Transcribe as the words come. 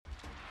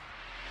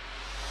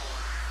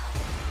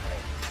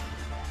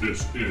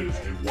This is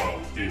a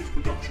Wild Games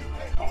Production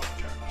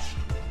podcast.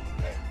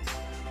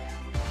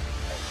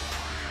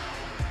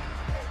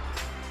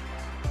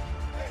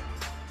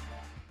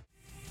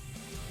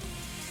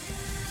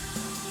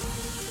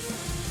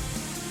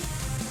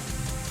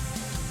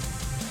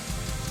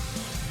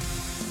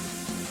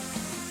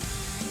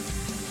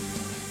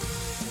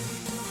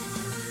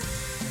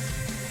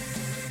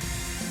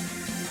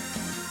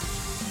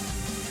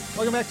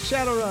 Welcome back to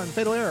Shadowrun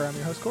Fatal Error. I'm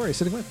your host, Corey,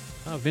 sitting with...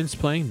 Vince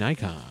playing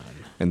Nikon.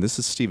 And this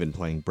is Steven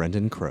playing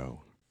Brendan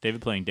Crow.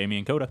 David playing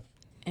Damien Coda.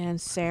 And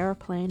Sarah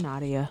playing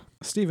Nadia.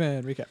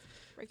 Steven, recap.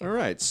 All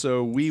right,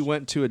 so we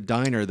went to a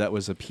diner that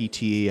was a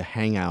PT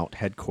hangout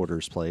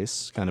headquarters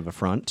place, kind of a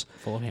front.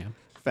 Full of ham.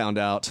 Found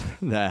out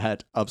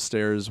that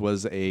upstairs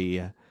was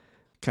a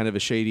kind of a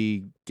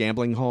shady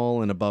gambling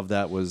hall, and above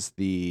that was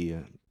the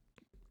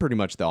pretty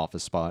much the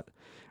office spot.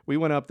 We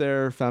went up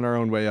there, found our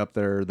own way up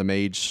there. The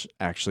mage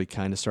actually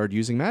kind of started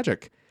using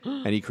magic,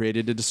 and he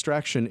created a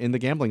distraction in the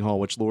gambling hall,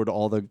 which lured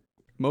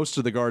most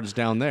of the guards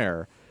down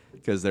there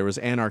because there was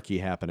anarchy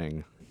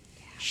happening.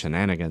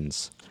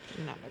 Shenanigans.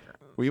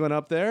 We went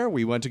up there.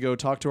 We went to go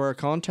talk to our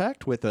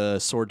contact with a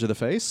sword to the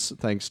face,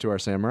 thanks to our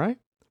samurai.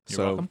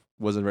 You're welcome.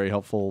 Wasn't very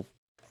helpful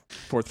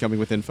forthcoming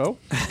with info.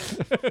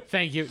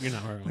 Thank you. You're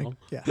not very welcome.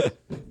 Yeah.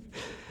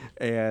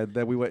 And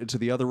then we went into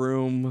the other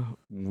room.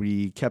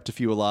 We kept a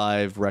few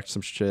alive, wrecked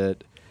some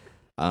shit.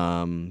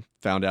 Found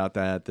out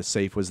that the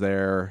safe was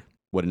there,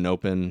 wouldn't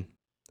open.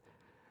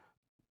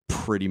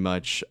 Pretty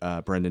much,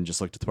 Brendan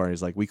just looked at the party.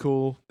 He's like, "We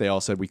cool?" They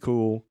all said, "We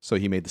cool." So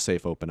he made the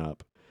safe open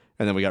up.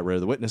 And then we got rid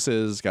of the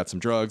witnesses, got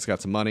some drugs,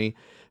 got some money.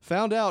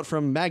 Found out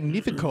from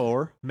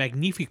Magnificore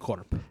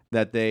Magnificorp.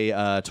 that they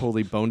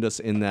totally boned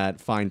us in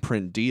that fine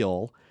print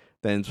deal.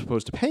 Then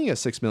supposed to paying us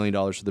 $6 million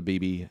for the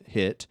BB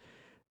hit.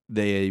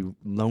 They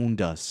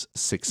loaned us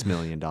 $6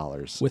 million.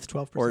 With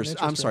 12% Or,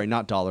 interest I'm rate. sorry,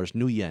 not dollars,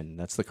 new yen.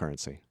 That's the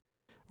currency.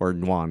 Or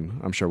yuan.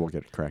 I'm sure we'll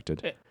get it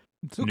corrected.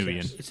 Nubian.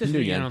 It says New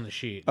New yen. on the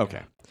sheet.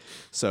 Okay.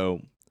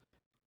 So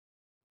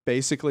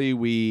basically,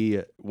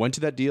 we went to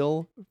that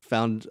deal,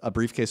 found a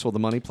briefcase full of the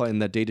money,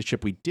 and that data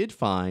chip we did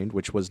find,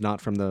 which was not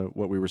from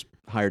what we were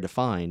hired to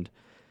find.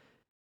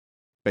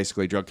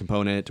 Basically, drug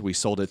component. We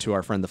sold it to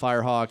our friend the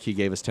Firehawk. He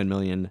gave us 10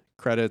 million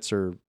credits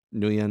or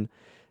nuyen,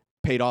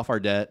 paid off our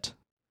debt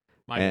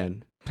My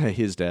and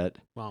his debt.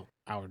 Well,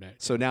 our day.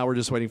 So now we're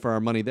just waiting for our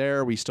money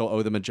there. We still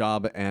owe them a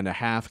job and a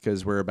half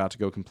because we're about to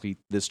go complete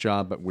this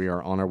job, but we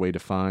are on our way to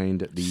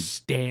find the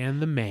Stan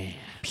the man.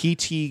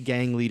 PT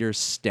gang leader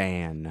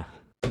Stan.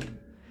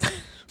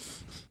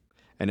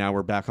 And now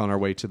we're back on our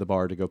way to the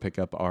bar to go pick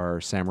up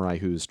our samurai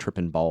who's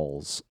tripping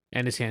balls.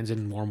 And his hands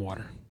in warm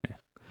water.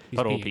 He's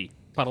Puddle of peeing. pee.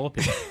 Puddle of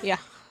pee. Yeah.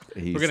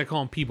 He's- We're going to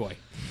call him P-Boy.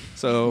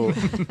 So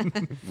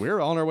we're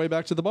on our way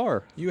back to the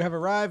bar. You have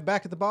arrived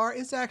back at the bar.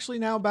 It's actually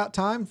now about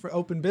time for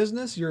open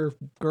business. Your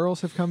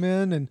girls have come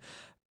in, and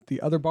the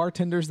other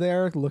bartender's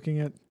there looking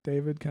at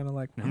David kind of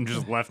like, And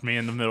just left me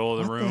in the middle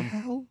of the what the room.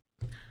 hell?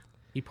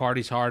 He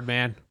parties hard,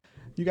 man.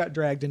 You got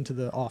dragged into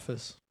the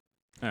office,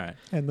 All right.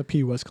 and the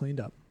pee was cleaned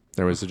up.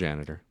 There was a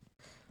janitor.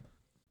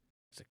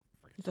 It's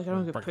like I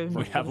don't get paid.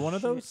 We have one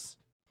of those?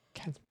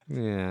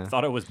 Yeah.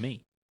 Thought it was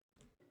me.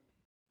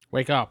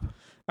 Wake up.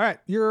 All right,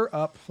 you're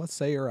up. Let's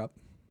say you're up.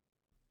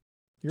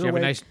 Did you have a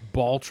awake. nice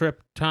ball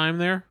trip time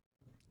there?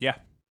 Yeah.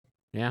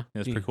 Yeah? It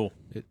was pretty cool.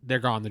 They're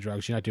gone, the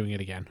drugs. You're not doing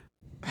it again.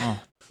 Oh.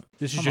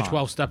 This is Come your on.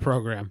 12-step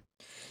program.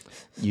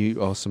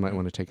 You also might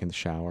want to take in the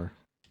shower.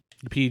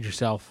 You peed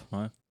yourself.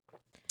 What?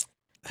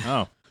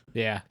 Oh.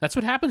 Yeah. That's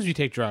what happens when you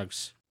take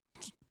drugs.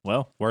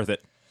 Well, worth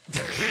it.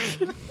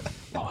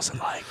 What was it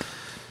like?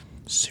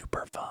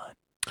 Super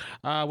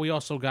fun. We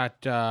also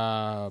got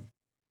 10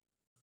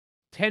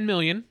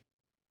 million,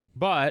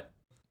 but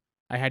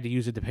I had to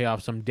use it to pay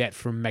off some debt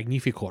from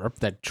Magnificorp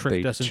that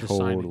tricked They us into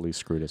signing. totally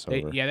screwed us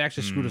over. They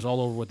actually screwed us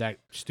all over with that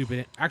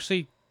stupid.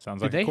 Actually, Sounds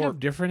did like they a court. have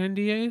different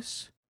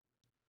NDAs?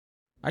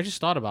 I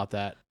just thought about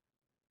that.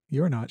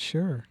 You're not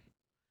sure.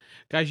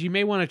 Guys, you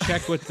may want to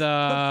check with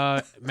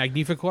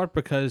Magnificorp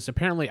because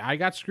apparently I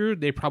got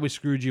screwed. They probably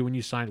screwed you when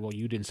you signed. Well,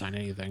 you didn't sign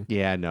anything.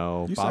 Yeah,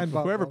 no. You signed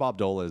Bob whoever Dole. Bob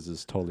Dole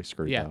is totally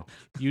screwed, Yeah. though.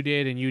 You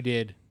did and you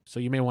did. So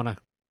you may want to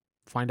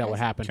find out what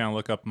happened. Can I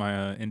look up my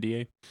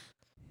NDA?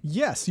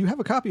 Yes, you have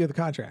a copy of the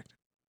contract.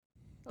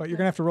 But you're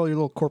going to have to roll your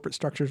little corporate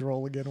structures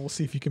roll again, and we'll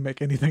see if you can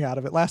make anything out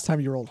of it. Last time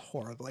you rolled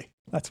horribly.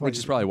 That's why Which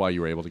is probably why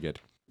you were able to get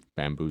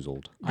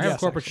bamboozled. I have Yes,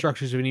 corporate actually.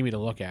 structures if you need me to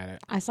look at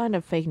it. I signed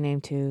a fake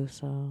name too,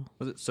 so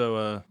Was it so?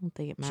 I don't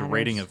think it It's matters. a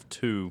rating of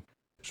 2.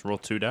 Just roll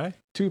 2 die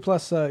 2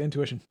 plus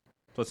intuition.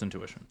 plus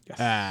intuition.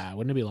 Yes.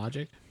 Wouldn't it be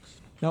logic?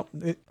 Nope.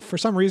 For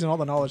some reason, all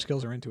the knowledge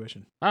skills are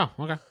intuition. Oh,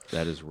 okay.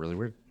 That is really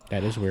weird.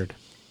 That is weird.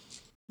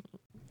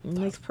 It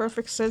makes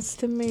perfect sense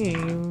to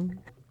me.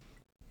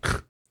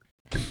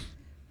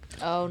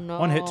 Oh no.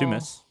 1 hit, 2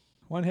 miss.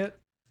 1 hit.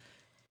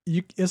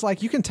 It's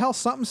like you can tell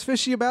something's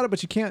fishy about it,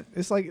 but you can't.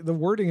 It's like the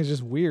wording is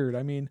just weird.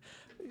 I mean,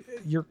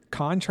 you're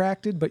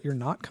contracted, but you're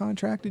not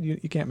contracted. You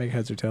can't make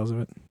heads or tails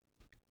of it.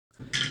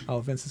 Oh,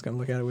 Vince is going to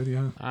look at it with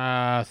you,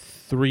 huh?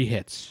 3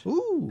 hits.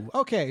 Ooh,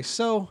 okay.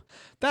 So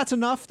that's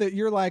enough that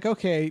you're like,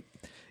 okay,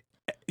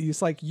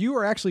 it's like you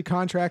are actually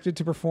contracted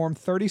to perform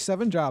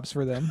 37 jobs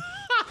for them.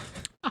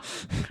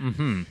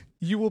 Mm-hmm.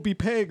 You will be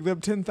paying them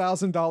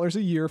 $10,000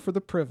 a year for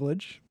the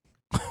privilege.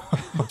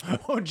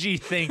 Oh, gee,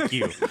 thank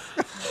you.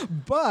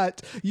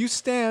 But you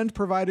stand,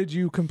 provided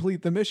you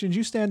complete the missions,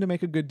 you stand to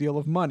make a good deal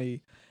of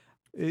money.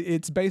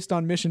 It's based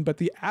on mission, but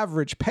the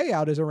average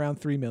payout is around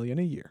 $3 million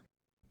a year.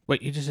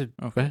 Wait, you just said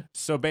Okay.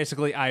 So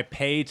basically, I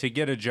pay to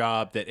get a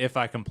job that if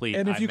I complete,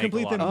 And if I you make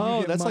complete a lot them, of you money. Oh,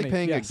 get that's money. like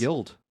paying Yes. a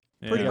guild.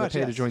 Pretty You gotta much,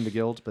 pay to yes. join the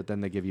guild, but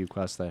then they give you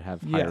quests that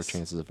have higher Yes.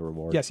 chances of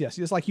reward. Yes,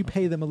 it's like you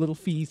pay them a little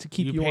fee to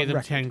keep you, you pay on them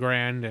record. 10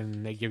 grand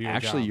and they give you a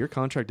Actually, job. your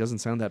contract doesn't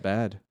sound that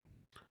bad.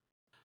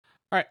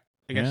 All right.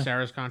 I guess Yeah.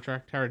 Sarah's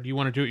contract. Tara, do you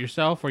want to do it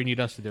yourself or you need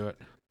us to do it?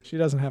 She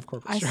doesn't have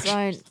corporate I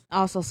structure.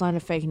 also signed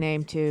a fake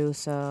name too,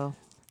 so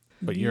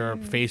But your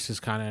face is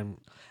kind of...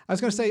 I was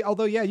going to say,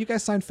 although, yeah, you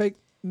guys signed fake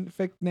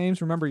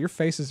names. Remember, your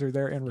faces are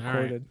there and All right.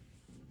 recorded.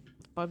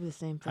 probably the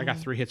same thing. I got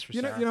 3 hits for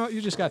You Sarah. know,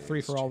 you just got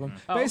 3 for all of them.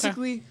 Oh, okay.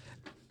 Basically,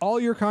 all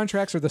your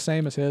contracts are the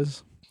same as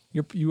his.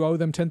 You owe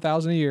them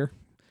 $10,000 a year,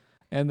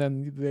 and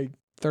then they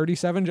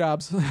 37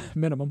 jobs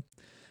minimum,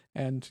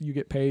 and you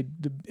get paid.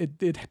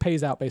 It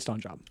pays out based on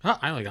job Oh,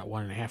 I only got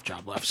 1.5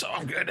 job left, so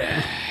I'm good.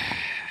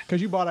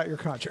 because you bought out your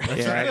contract.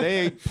 Yeah,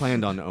 they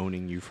planned on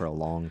owning you for a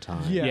long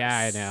time. Yes. Yeah,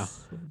 I know.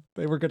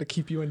 They were going to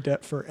keep you in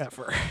debt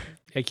forever.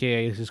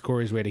 AKA, this is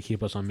Corey's way to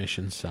keep us on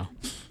missions, so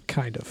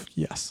Kind of,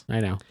 yes.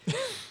 I know.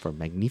 For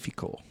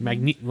Magnifico.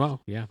 Magnificorp.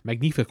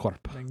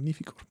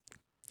 Magnifico.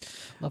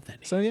 Love that name.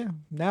 So yeah,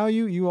 now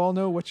you all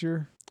know what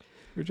your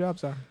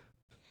jobs are.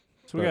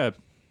 So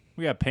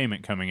we got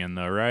payment coming in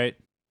though, right?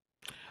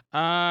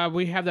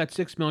 We have that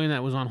 6 million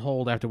that was on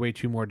hold. I have to wait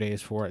 2 more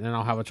days for it, and then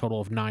I'll have a total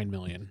of 9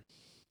 million.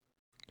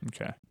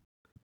 Okay.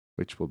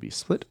 Which will be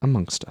split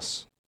amongst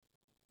us.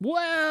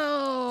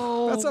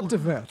 Well, That's up to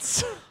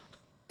Vince.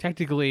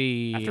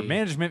 technically After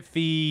management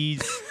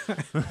fees.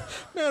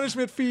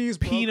 Management fees,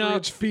 peanut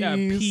brokerage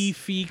fees. pee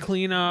fee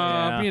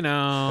cleanup. Yeah. You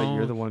know, But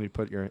you're the one who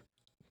put your...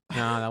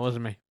 no, that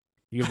wasn't me.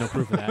 You have no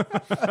proof of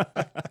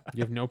that.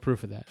 You have no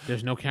proof of that.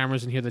 There's no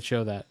cameras in here that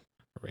show that.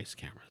 Erase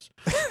cameras.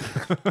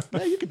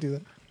 Yeah, you could do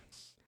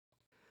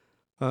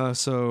that.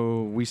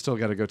 So we still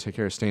got to go take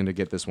care of Stan to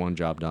get this one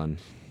job done.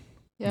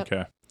 Yep.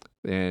 Okay.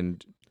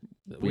 And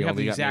We have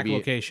only the got exact maybe-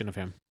 location of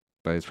him.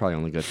 but it's probably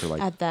only good for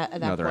like... At that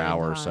another point in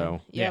hour or time.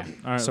 so. Yep.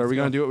 All right. So are we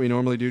going to do what we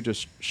normally do,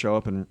 just show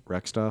up and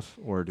wreck stuff?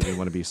 Or do we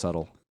want to be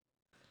subtle?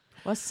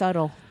 What's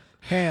subtle?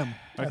 Ham.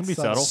 I can That's be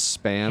subtle.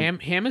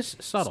 Spam. Ham is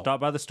subtle. Stop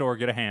by the store,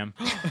 get a ham.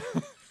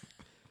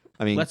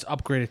 I mean, Let's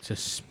upgrade it to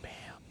spam.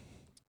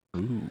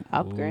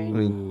 Upgrade. I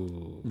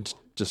mean,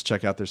 just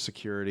check out their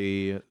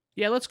security.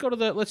 Yeah, let's go to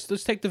the let's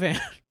take the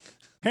van.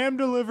 Ham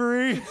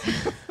delivery.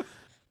 God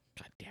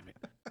damn it,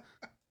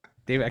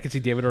 David! I can see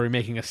David already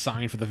making a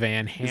sign for the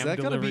van. Ham Is that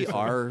going to delivery. be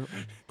our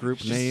group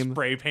Just name?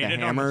 spray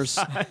painted the on the Hammers?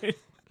 side.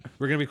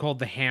 We're gonna be called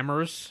the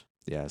Hammers.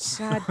 Yes.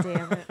 God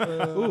damn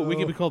it. Ooh, we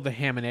could be called the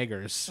Ham and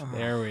Eggers.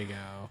 There we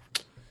go.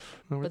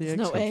 Where But the there's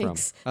eggs no come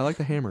eggs. from? I like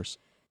the hammers.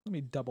 Let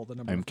me double the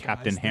number. I'm of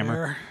Captain guys Hammer.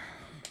 there.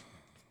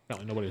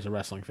 Apparently nobody's a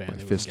wrestling fan. My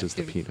They fist wouldn't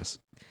is the penis.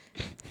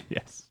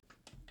 Yes.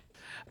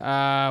 get-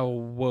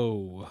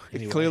 whoa.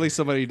 Anyway. Clearly,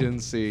 somebody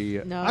didn't see.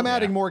 No. I'm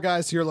adding more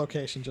guys to your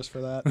location just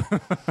for that.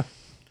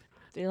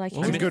 Do you like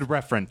It's a good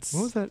reference.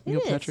 What was that? It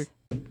Neil is. Patrick?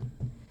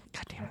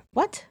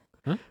 What?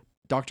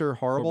 Dr.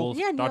 Horrible? Horrible.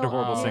 Yeah, Dr.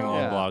 Horrible Neil, single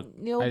Yeah. blog.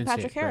 Neil I didn't see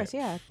Patrick it, right. Harris,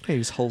 yeah. Hey,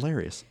 he's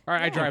hilarious. All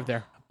right, I Yeah. drive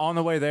there. On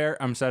the way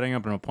there, I'm setting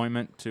up an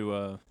appointment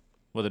to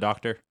with a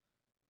doctor.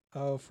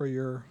 Oh, for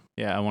your.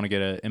 Yeah, I want to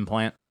get an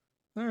implant.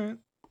 All right.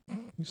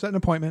 You set an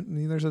appointment,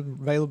 and there's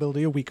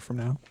availability a week from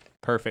now.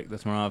 Perfect.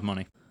 That's when I'll have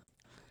money.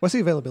 What's the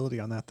availability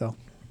on that, though?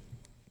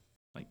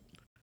 It's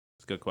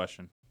a good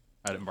question.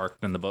 I didn't mark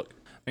it in the book.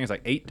 I think it's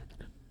like 8.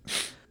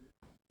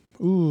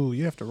 Ooh,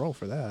 you have to roll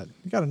for that.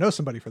 You got to know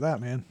somebody for that,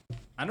 man.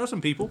 I know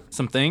some people,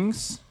 some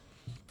things.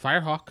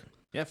 Firehawk.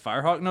 Yeah,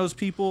 Firehawk knows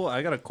people.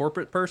 I got a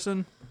corporate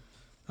person.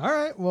 All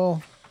right.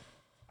 Well,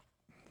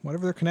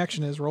 whatever their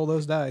connection is, roll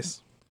those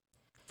dice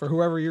for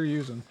whoever you're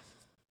using.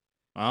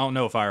 I don't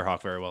know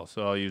Firehawk very well,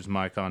 so I'll use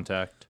my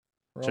contact.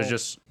 Roll. So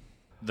just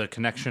the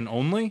connection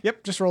only.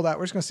 Yep, just roll that.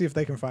 We're just gonna see if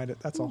they can find it.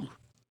 That's all.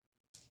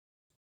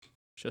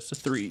 Just a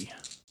 3.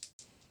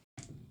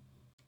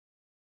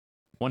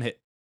 1 hit.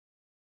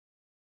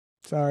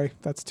 Sorry,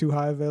 that's too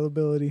high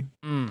availability.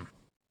 Mm.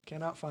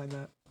 Cannot find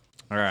that.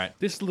 All right.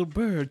 This little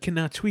bird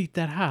cannot tweet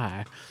that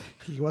high.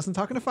 He wasn't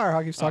talking to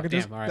Firehawk. He was talking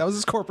to damn, all right. that was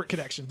his corporate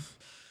connection.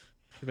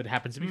 If it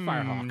happens to be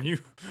Firehawk. You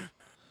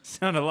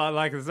sound a lot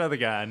like this other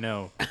guy I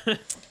know.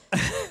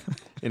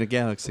 In a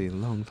galaxy a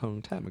long,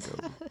 long time ago.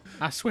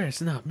 I swear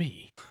it's not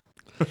me.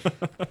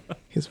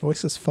 His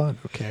voice is fun.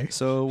 Okay,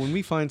 So when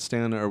we find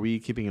Stan, are we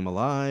keeping him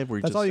alive? We're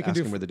That's just all you can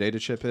do asking where the data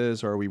chip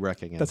is, or are we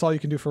wrecking him? that's all you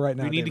can do for right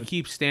now. we need David. to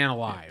keep Stan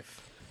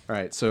alive. All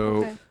right. So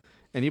Okay.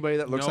 anybody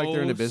that looks like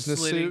they're in a business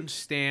slitting suit,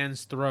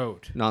 Stan's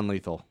throat.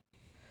 non-lethal.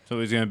 So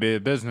he's going to be a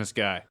business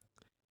guy.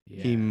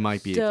 He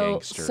might be a So,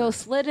 gangster. so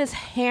slit his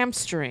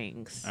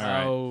hamstrings. All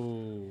right.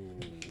 Oh.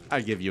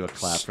 I give you a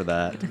clap for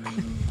that.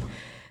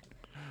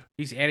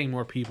 He's adding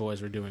more people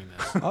as we're doing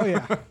this. Oh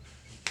yeah.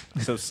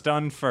 So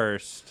stun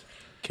first,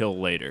 kill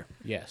later.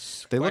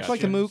 Yes. They look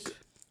like a Questions? mook.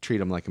 Treat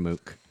them like a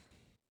mook.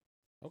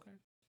 Okay.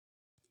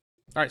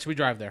 All right, so we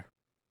drive there.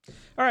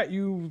 All right,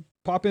 you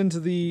pop into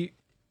the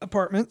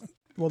apartment.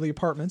 Well, the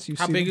apartments. You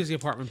How see big them. is the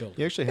apartment building?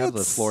 You actually have the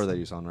It's- floor that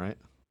he's on, right?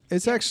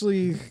 It's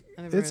actually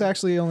Never it's mind.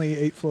 actually only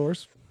 8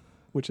 floors,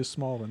 which is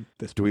small than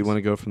this. Do we place. want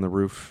to go from the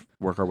roof,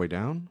 work our way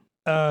down?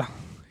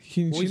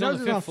 He, Well, she he's on knows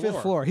the it's on fifth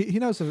fifth floor. He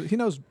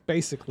knows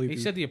basically. He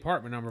the- said the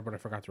apartment number, but I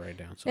forgot to write it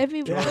down. So If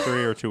he 2 or was,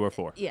 3 or 2 or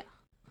 4.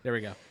 there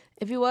we go.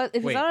 if he was,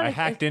 if Wait, he's not, I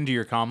hacked into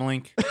your comm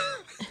link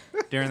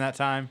during that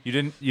time. You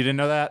didn't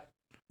know that?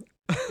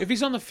 If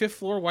he's on the 5th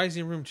floor, why is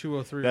he in room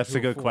 203? or That's a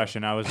good 204?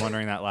 question. I was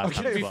wondering that last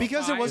time as well.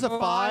 Because it was a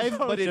 5,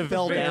 but it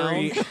fell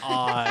Very down.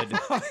 odd.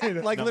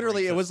 Like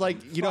literally, it was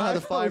like you know how the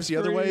 5's the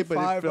other way, but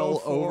it fell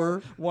 504,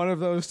 over. One of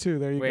those two.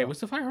 There you Wait, go. was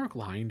the firework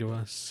lying to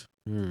us?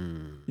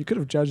 You could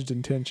have judged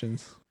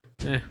intentions.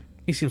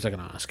 He seems like an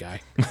honest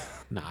guy.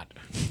 Not.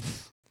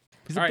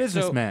 He's All a right, so-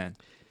 businessman.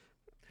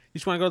 You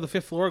just want to go to the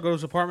 5th floor, go to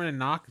his apartment, and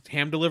knock?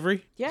 Ham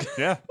delivery? yeah.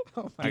 Yeah.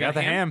 I got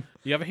the ham.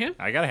 You have a ham?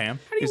 I got a ham.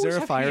 How do you Is there always a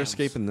have fire hams?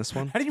 escape in this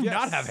one? How do you Yes.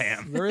 not have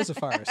ham? There is a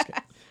fire escape.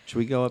 Should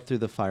we go up through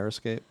the fire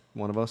escape?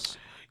 One of us.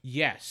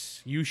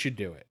 Yes, you should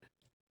do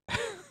it.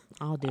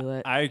 I'll do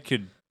it. I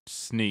could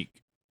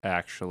sneak,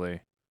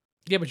 actually.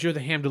 Yeah, but you're the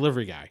ham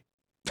delivery guy.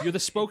 You're the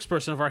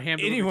spokesperson of our ham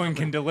delivery Anyone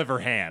company. can deliver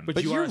ham. But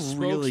But you you're are a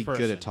really good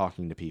spokesperson. at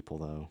talking to people,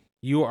 though.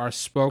 You are a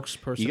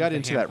spokesperson. You of got the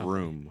into ham that company.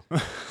 room.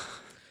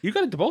 You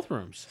got into both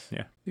rooms.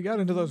 You got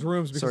into those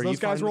rooms So because are you those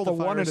guys fine rolled with a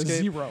the 1 and a fire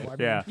escape? 0. I mean,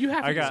 Yeah. You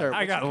have I to- got Sorry,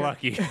 I got what's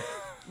lucky.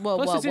 Well,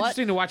 Plus, well, it's what?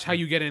 interesting to watch how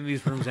you get into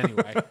these rooms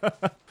anyway.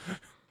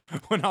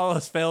 When all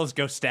else fails,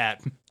 go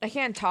stat. I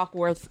can't talk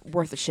worth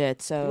a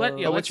shit. So Let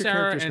what's your Sarah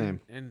character's and,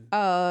 name?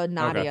 and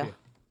Nadia. Okay.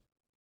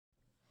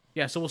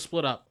 yeah, so we'll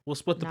split up. We'll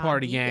split the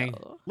party, gang.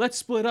 Nadia. Let's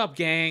split up,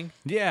 gang.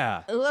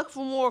 Yeah. Look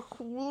for more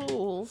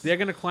clues. They're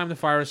gonna climb the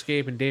fire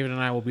escape, and David and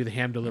I will be the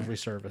ham delivery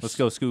service. Let's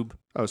go, Scoob.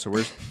 Oh, so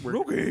we're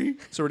okay.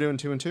 So we're doing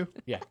 2 and 2.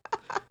 Yeah.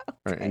 All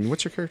right. And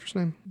what's your character's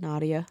name?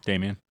 Nadia.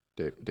 Damien.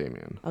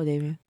 Damien. Oh,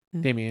 Damien.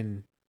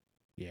 Damien.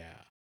 Yeah.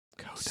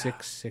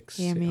 6'6".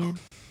 Yeah, man.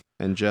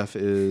 And Jeff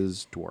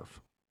is dwarf.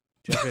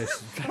 Jeff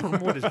is. I don't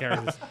remember what his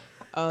character is.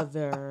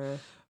 Other.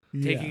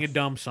 Taking yeah. a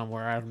dump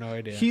somewhere. I have no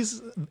idea.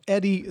 He's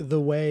Eddie the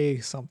Way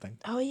something.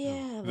 Oh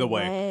yeah. The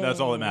way. That's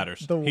all that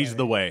matters. The He's way.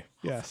 the way.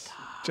 Yes.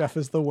 Jeff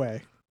is the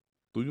Way.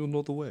 Do you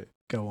know the way?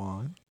 Go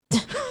on.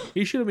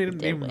 He should have made him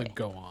The name him way. the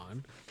go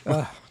on.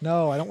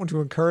 No, I don't want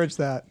to encourage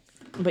that.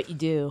 But you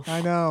do.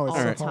 I know. It's All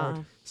so the hard.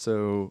 time.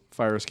 So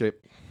fire escape.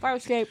 Fire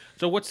escape.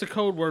 So what's the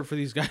code word for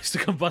these guys to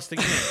come busting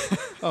in?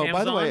 Oh,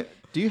 by the way, Amazon?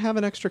 do you have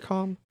an extra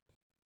comm?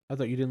 I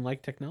thought you didn't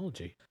like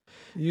technology.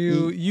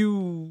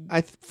 You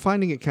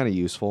Finding it kind of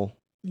useful.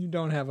 you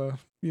don't have an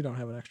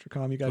extra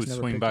comm. You guys Would never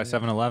swing picked by it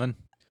yet. 7-Eleven.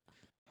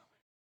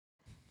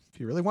 If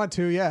you really want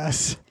to,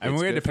 yes. I mean,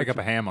 It's we had to good for pick up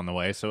a ham on the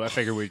way, so I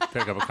figured we'd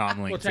pick up a comm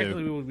Well, link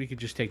technically, too. we could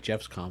just take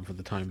Jeff's comm for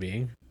the time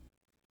being.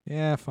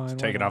 Yeah, fine.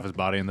 Just why take it not? off his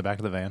body in the back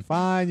of the van.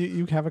 Fine,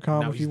 you have a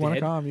comm Now if you he's want a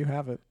dead? comm. You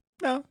have it.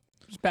 No,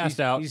 just passed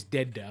He's- out. He's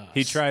dead to us.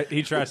 He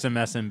tried some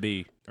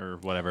SMB or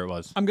whatever it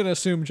was. I'm gonna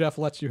assume Jeff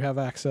lets you have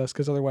access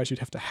because otherwise you'd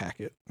have to hack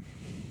it.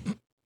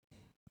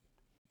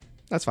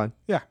 That's fine.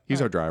 Yeah, He's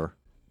all our driver.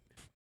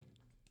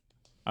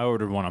 I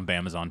ordered one on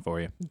Amazon for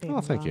you. Oh,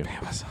 thank you. right.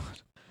 Amazon.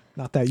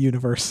 Not that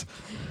universe.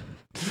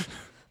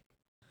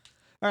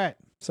 All right,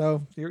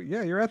 so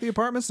you're at the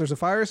apartments. There's a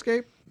fire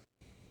escape.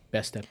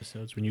 Best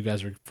episodes when you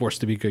guys are forced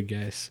to be good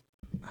guys.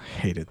 I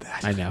hated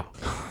that. I know.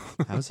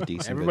 That was a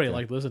decent. Everybody bit there.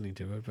 liked listening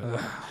to it.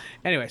 But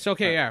anyway, so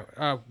okay,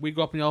 yeah. We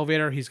go up in the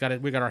elevator.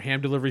 We got our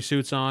ham delivery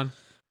suits on.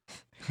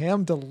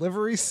 Ham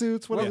delivery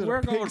suits. What We're- is it? we're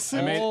A pig going suit?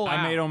 I made Oh,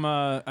 I made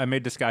wow. them. I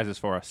made disguises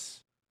for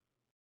us.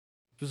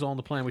 This is all in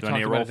the plan. We Do I talked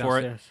need to about it roll for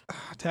it?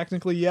 downstairs.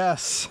 Technically,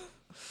 yes.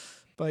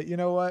 But you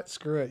know what?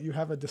 Screw it. You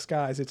have a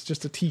disguise. It's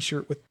just a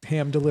T-shirt with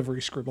ham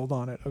delivery scribbled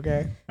on it.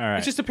 Okay. All right.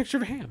 It's just a picture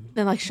of a ham.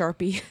 Then like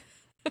Sharpie.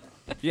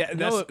 Yeah,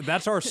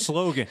 that's our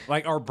slogan.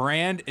 Like our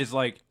brand is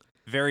like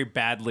very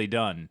badly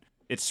done.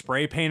 It's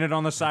spray painted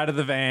on the side of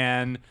the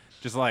van,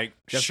 just like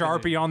Just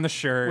Sharpie on the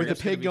shirt. With the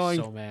Jeff's gonna pig be going-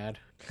 so mad.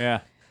 Yeah.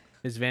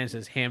 His van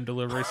says ham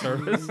delivery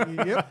service.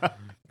 Yep.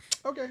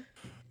 Okay.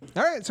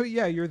 All right. So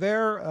yeah, you're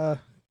there.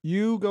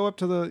 You go up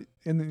to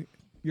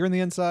you're in the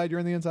inside. You're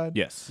in the inside.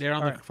 Yes. They're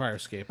on All the right. fire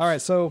escape. All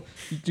right. So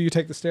do you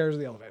take the stairs or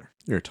the elevator?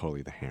 You're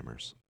totally the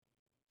hammers.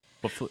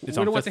 It's We on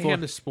don't want fifth the floor.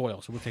 ham to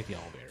spoil, so we'll take the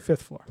elevator. 5th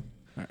floor. All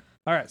right.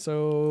 All right.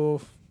 So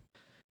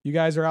you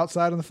guys are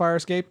outside on the fire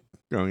escape.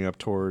 Going up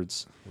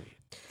towards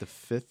the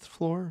 5th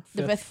floor.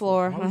 The fifth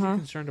floor. Why was you Uh-huh.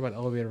 concerned about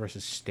elevator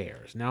versus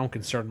stairs? Now I'm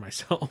concerned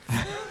myself.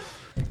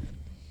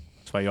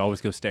 That's why you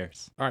always go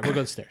stairs. All right, we'll go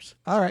to the stairs.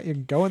 All right. You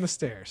can go in the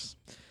stairs.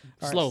 All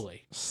right.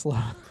 Slowly. Slow.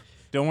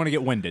 Don't want to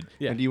get winded.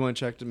 Yeah. And do you want to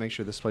check to make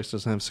sure this place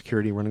doesn't have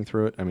security running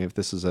through it? I mean, if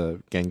this is a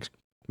gang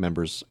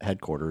member's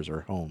headquarters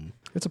or home.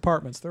 It's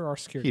apartments. There are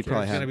security. He'd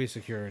probably There's have. gonna be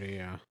security,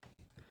 yeah.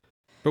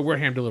 But we're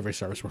ham delivery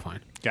service. We're fine.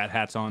 Got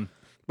hats on.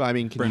 But I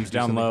mean, can Brims you do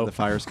down something low. with the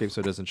fire escape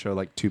so it doesn't show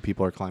like 2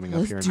 people are climbing up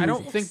Let's here? do I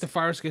don't this. think the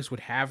fire escapes would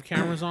have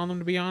cameras on them,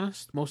 to be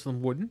honest. Most of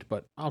them wouldn't,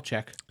 but I'll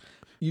check.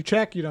 You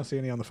check, you don't see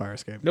any on the fire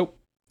escape. Nope.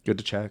 Good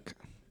to check.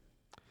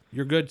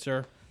 You're good,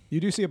 sir. You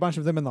do see a bunch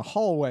of them in the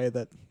hallway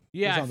that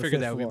Yeah, It's I on the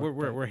figured fifth that. floor,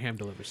 We're ham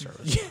delivery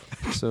service.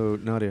 So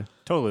Nadia,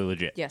 Totally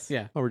legit. Yes.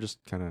 Yeah. oh, we're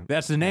just kind of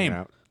That's the name.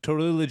 out.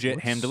 Totally legit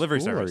What ham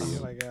delivery school are service. you?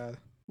 oh my god.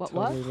 What?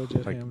 Totally What?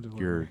 legit Like ham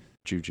delivery. your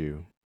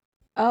juju.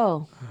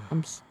 Oh,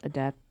 I'm a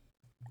dad.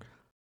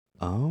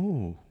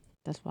 Oh,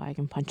 That's why I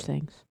can punch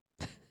things.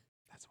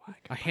 That's why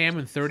A ham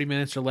in 30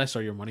 minutes or less,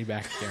 or your money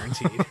back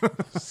guaranteed.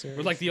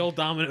 We're like the old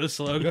Domino's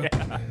slogan.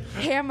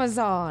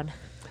 Amazon.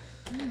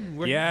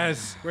 We're,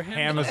 Yes, We're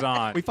ham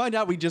Amazon. we find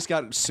out we just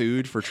got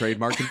sued for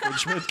trademark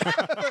infringement.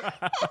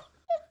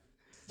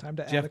 time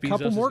to Jeff add a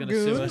couple Bezos more is gonna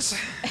sue goons.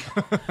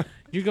 us.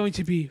 You're going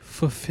to be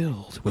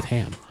fulfilled with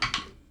ham.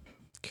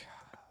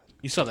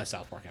 You saw that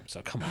South Park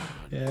episode. Come on.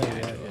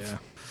 Yeah.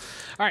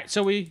 All right,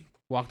 so we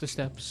walk the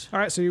steps. All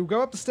right, so you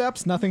go up the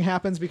steps. Nothing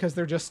happens because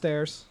they're just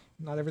stairs.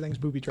 Not everything's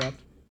booby trapped.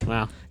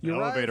 Wow. You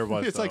arrive- Elevator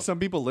was. It's like some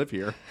people live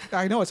here.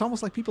 I know. It's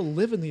almost like people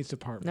live in these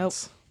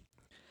apartments.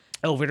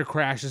 Elevator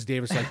crashes.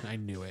 David's like, I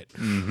knew it.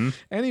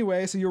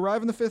 Anyway, so you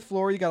arrive on the 5th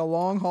floor. You got a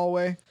long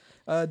hallway.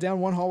 Down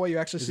one hallway, you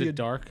actually Is see it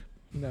dark?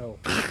 No,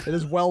 it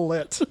is well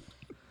lit.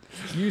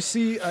 You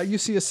see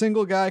a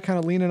single guy kind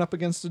of leaning up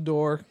against the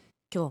door.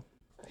 Kill him.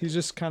 He's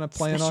just kind of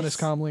playing on his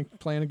Suspicious. comlink,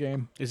 playing a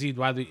game. Is he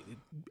widely?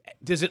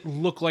 Does it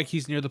look like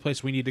he's near the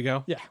place we need to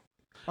go? Yeah.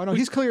 Oh no,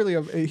 he's clearly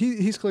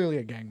he's clearly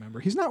a gang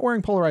member. He's not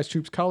wearing Polarized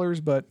Troops colors,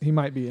 but he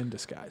might be in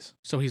disguise.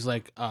 So he's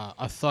like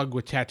a thug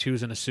with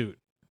tattoos and a suit.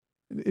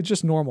 It's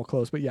just normal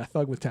clothes, but yeah,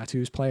 thug with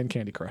tattoos playing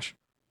Candy Crush.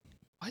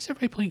 Why is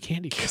everybody playing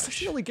Candy That's Crush?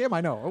 the only game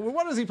I know.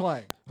 What is he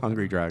playing?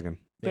 Hungry Dragon.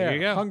 There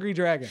you go. Hungry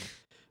Dragon.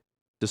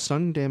 Does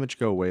stun damage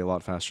go away a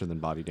lot faster than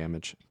body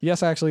damage?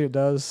 Yes, actually, it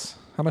does.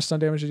 How much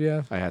stun damage did you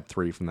have? I had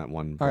 3 from that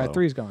one. All right,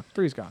 blow. 3's gone.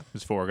 3's gone.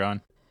 Is 4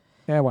 gone?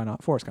 Yeah, why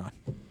not? 4's gone.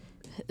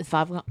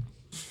 5 gone.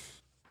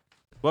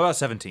 What about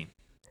 17?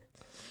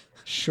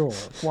 Sure,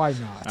 why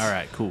not? All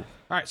right, cool.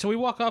 All right, so we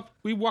walk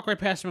right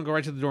past him and go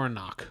right to the door and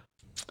knock.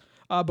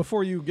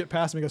 Before you get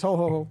past him, he goes, ho,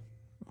 ho,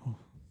 ho.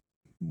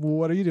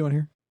 What are you doing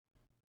here?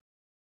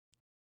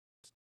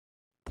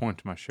 Point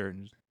to my shirt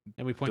and just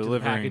And we point to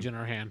Delivering. the package in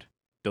our hand.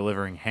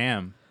 delivering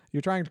ham.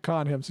 You're trying to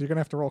con him, so you're going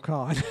to have to roll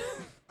con.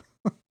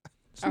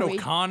 There's Are no we-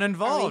 con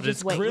involved.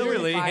 just It's waiting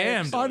clearly for fire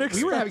ham. to start? delivery.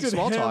 We were having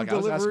small Expected talk. ham I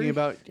was asking delivery.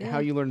 about Yeah. how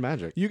you learn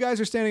magic. You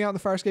guys are standing out in the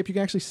fire escape. You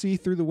can actually see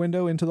through the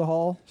window into the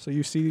hall, so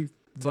you see.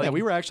 Yeah,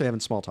 we were actually having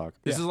small talk.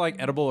 This is like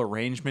edible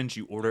arrangements.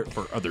 You order it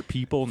for other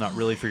people, not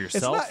really for It's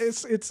yourself. not.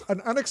 It's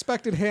an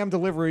unexpected ham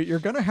delivery. You're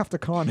gonna have to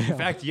con him. In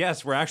fact,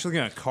 yes, we're actually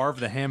going to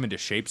carve the ham into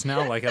shapes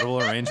now, like edible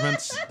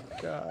arrangements.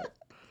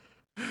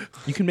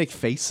 You can make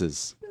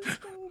faces.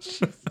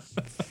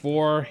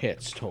 4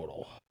 hits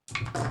total.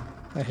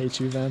 I hate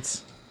you,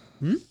 Vince.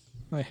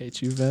 I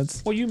hate you,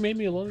 Vince. Well, you made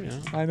me a little. Yeah.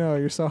 I know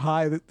you're so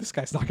high that this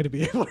guy's not going to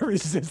be able to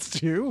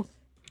resist you.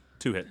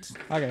 2 hits.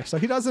 Okay, so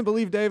he doesn't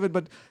believe David,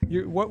 but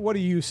what do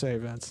you say,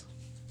 Vince?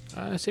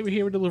 Say we're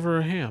here to deliver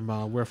a ham.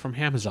 We're from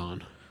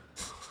Amazon.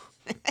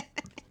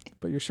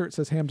 But your shirt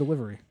says ham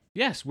delivery.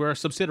 Yes, we're a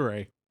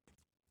subsidiary.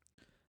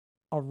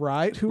 All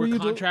right, who We're are you?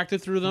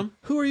 contracted through them.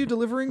 Who are you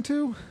delivering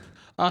to?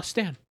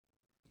 Stan.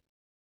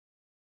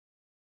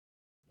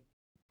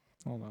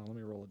 Hold on, let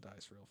me roll a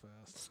dice real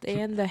fast.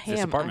 Stand the ham.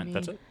 This apartment, I mean,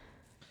 that's it.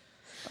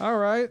 All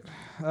right,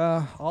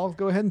 I'll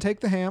go ahead and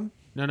take the ham.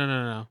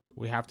 No.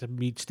 We have to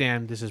meet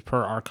Stan. This is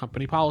per our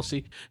company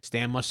policy.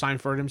 Stan must sign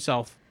for it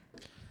himself.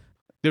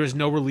 There is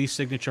no release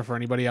signature for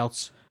anybody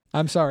else.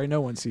 I'm sorry, no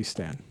one sees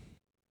Stan.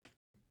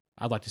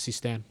 I'd like to see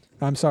Stan.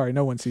 I'm sorry,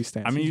 no one sees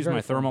Stan. I'm going to He's use very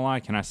my fun. thermal eye.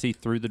 Can I see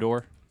through the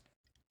door?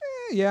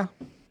 Yeah.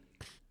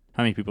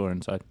 How many people are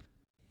inside?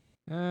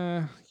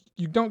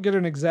 You don't get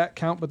an exact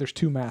count, but there's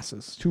 2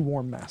 masses, 2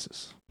 warm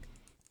masses.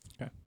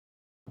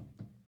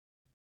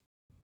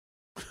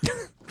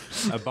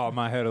 I bobbed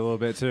my head a little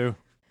bit too.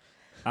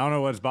 I don't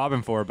know what it's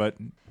bobbing for, but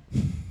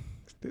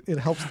It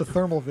helps the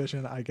thermal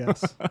vision, I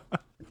guess.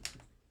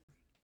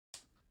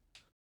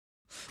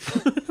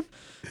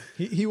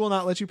 he will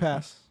not let you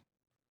pass.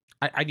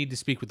 I need to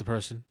speak with the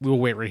person. We will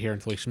wait right here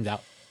until he comes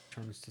out.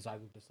 Turns to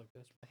side just like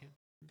this. with the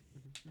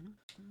hand.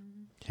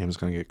 Ham's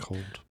gonna get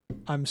cold.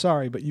 I'm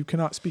sorry, but you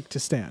cannot speak to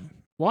Stan.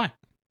 Why?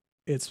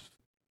 It's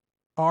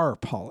our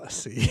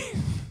policy.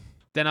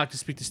 Then I'd like to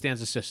speak to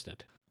Stan's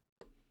assistant.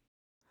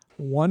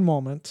 One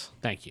moment.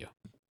 Thank you.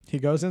 He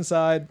goes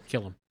inside.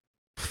 Kill him.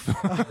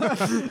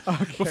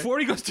 Okay. Before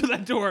he goes to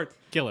that door,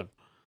 kill him.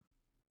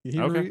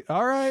 Okay.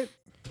 All right.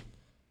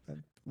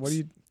 What do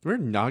you? We're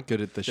not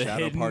good at the The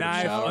shadow hidden part of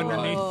knife shadow.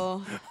 underneath.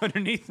 Oh,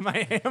 underneath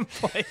my ham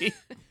plate.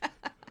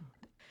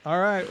 All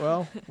right.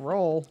 Well,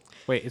 roll.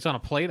 Wait, it's on a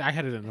plate? I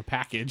had it in a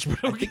package, but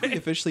I think we okay.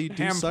 officially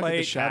do Ham suck at the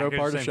plate, shadow package,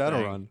 part of same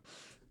thing. Shadowrun.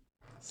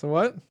 So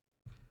what?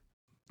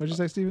 What'd you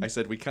say, Steven? I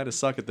said we kind of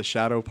suck at the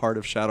shadow part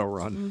of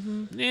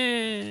Shadowrun.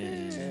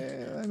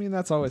 I mean,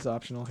 that's always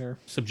optional here.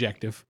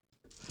 Subjective.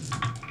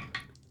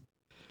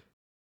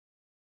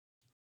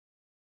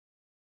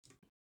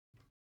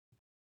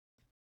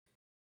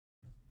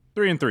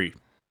 3 and 3.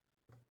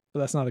 But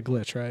that's not a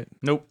glitch, right?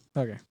 Nope.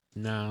 Okay.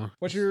 No.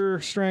 What's your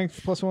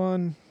strength?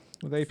 +1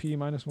 with AP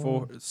 -1.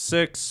 4,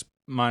 6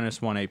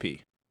 minus 1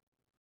 AP.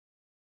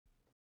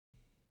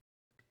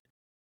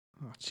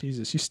 Oh,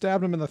 Jesus. You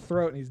stabbed him in the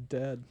throat and he's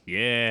dead.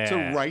 Yeah. So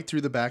right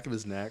through the back of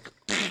his neck.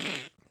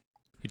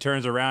 He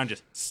turns around,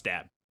 just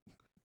stab.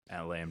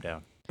 And I lay him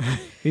down.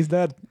 He's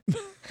dead.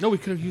 No, we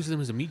could have used them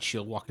as a meat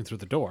shield walking through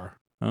the door.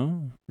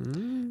 Oh.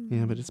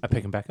 Yeah, but it's. I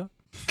pick him back up.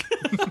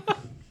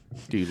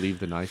 Do you leave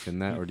the knife in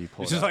that, or do you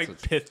pull it Just out?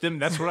 like pithed him.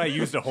 That's what I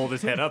use to hold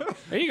his head up.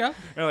 There you go.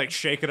 I like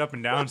shake it up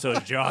and down so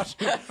it's Josh.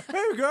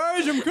 Hey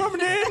guys, I'm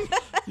coming in.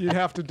 You'd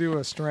have to do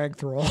a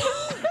strength roll.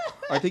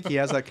 I think he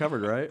has that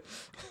covered, right?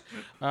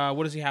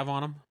 What does he have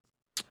on him?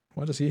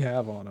 What does he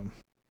have on him?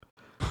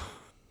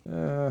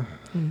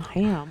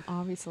 Ham,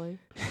 obviously.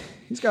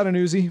 He's got an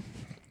Uzi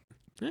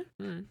Yeah,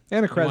 all right.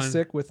 and a cred want-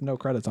 stick with no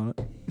credits on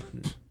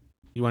it.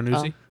 You want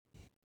Uzi?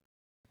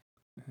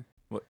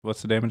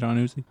 What's the damage on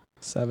Uzi?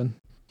 7.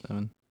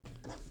 7.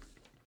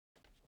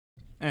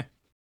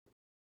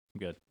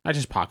 Good. I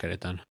just pocket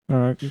it then. All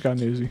right, you got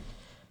an Uzi.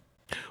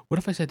 What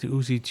if I said to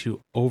Uzi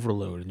to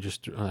overload and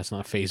just... Oh, that's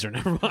not a phaser.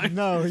 Never mind.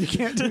 No, you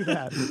can't do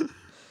that.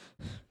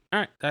 All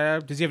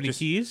right. Does he have any Just-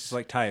 keys? Just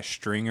like tie a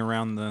string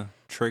around the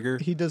trigger.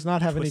 He does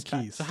not have any Twist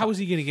that. keys. So how was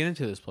he going to get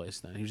into this place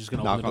then? He was just going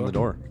to Knock on the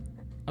door.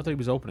 I thought he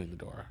was opening the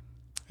door.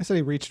 I said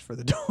he reached for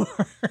the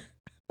door.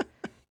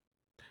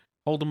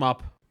 Hold him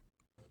up.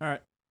 All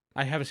right.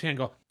 I have his hand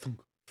go... Thunk,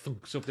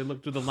 thunk. So if they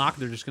look through the lock,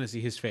 they're just going to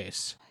see his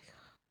face.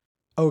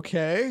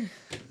 Okay.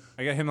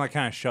 I got him like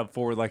kind of shoved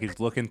forward like he's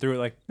looking through it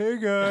like, hey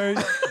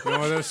guys. You know,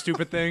 one of those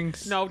stupid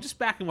things. No, just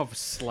back him up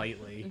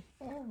slightly.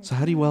 So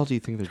how well do you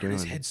think they're Turn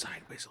his doing? head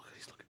sideways. Look,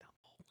 he's looking down.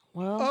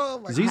 Well, Oh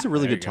my 'Cause he's a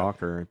really There you good go.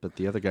 talker, but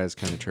the other guy's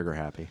kind of trigger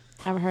happy.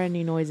 I haven't heard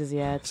any noises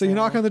yet. So you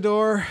knock on the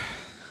door.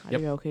 Are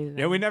you okay? Then?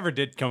 Yeah, we never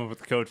did come up with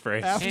the code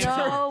phrase.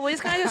 No, we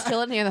just kind of just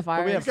chilling here in the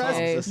fire. we have You guys,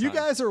 phones. you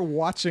guys are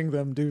watching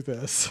them do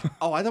this.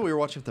 Oh, I thought we were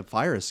watching the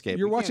fire escape.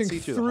 You're We can't watching see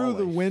through the, the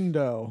hallway.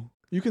 window.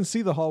 You can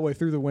see the hallway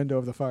through the window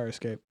of the fire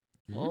escape.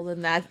 Well,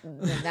 then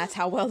that's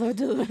how well they're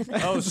doing.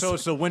 Oh, so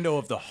it's the window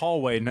of the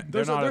hallway. They're not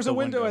There's at a the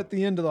window at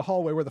the end of the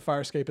hallway where the fire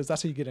escape is.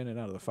 That's how you get in and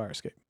out of the fire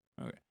escape.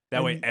 Okay.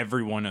 That way, and-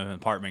 everyone in an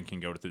apartment can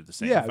go through the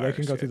same. Yeah, fire they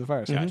can go escape. through the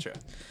fire escape. Gotcha.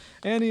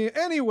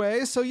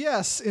 Anyway, so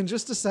yes, in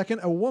just a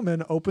second, a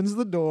woman opens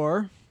the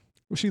door.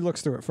 Well, she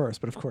looks through it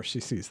first, but of course she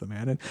sees the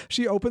man. And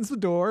she opens the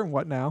door, and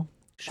what now?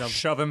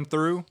 Shove him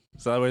through,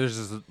 so that way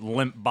there's this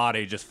limp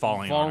body just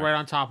falling Fall on her. right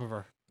on top of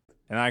her.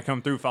 And I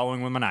come through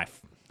following with my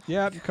knife.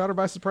 Yeah, you caught her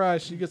by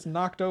surprise. She gets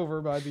knocked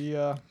over by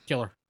the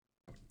Killer.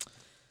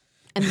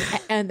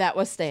 and that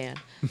was Stan.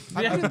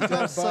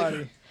 dead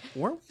body.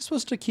 Weren't we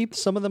supposed to keep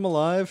some of them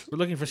alive? We're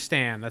looking for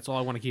Stan. That's all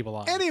I want to keep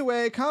alive.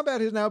 Anyway,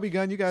 combat has now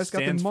begun. You guys got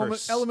Stands the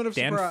for element of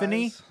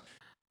Stanfany? surprise.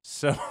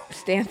 So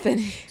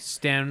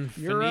Stanfany.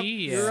 You're up,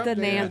 Stanfany. you're up,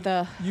 David.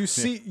 Stanantha. You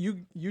see,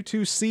 you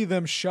two see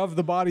them shove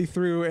the body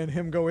through, and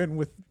him go in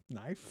with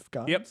knife,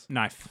 guns. yep,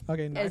 knife.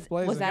 Okay, knife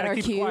Was blazing. that Gotta our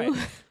keep cue? quiet.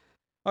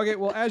 Okay,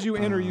 well, as you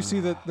enter, you see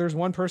that there's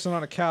one person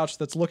on a couch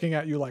that's looking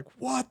at you like,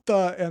 "What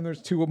the?" And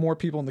there's two more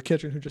people in the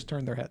kitchen who just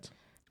turned their heads.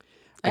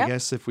 I Yep.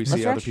 guess if we Let's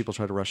see other rush. people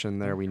try to rush in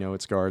there, we know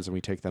it's guards and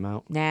we take them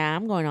out. Nah,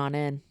 I'm going on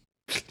in.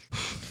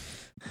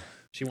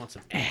 She wants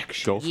some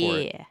action. Go for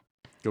it. Yeah.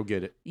 Go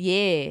get it.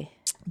 Yeah.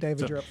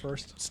 David, you're up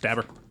first. Stab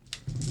her.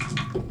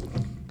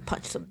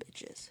 Punch some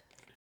bitches.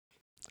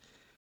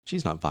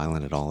 She's not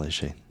violent at all, is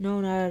she? No,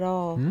 not at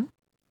all. Hmm?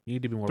 You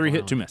need to be more 3 hit,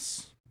 violent. 2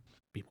 miss.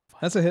 Be more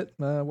violent. That's a hit.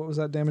 What was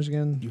that damage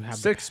again? You have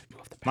 6 The, you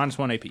have the minus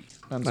 1 AP.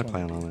 Minus I one.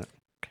 plan on it.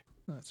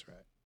 That's right.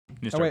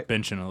 You start wait.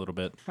 benching a little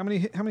bit. How many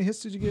hits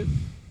did you get?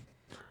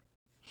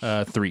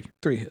 3.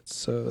 3 hits.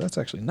 So that's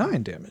actually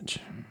 9 damage.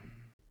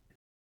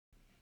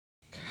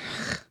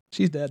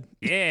 She's dead.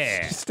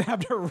 Yeah. You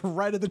stabbed her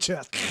right in the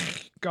chest.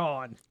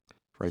 Gone.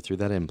 Right through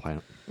that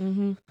implant.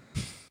 Mm-hmm.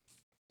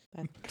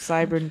 That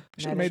cyber.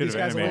 Should have made these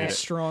guys a little animated it.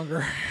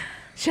 stronger.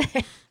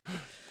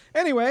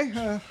 Anyway,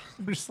 I'm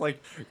just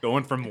like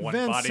going from one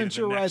Vince, body since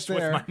to the you're next right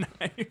there. with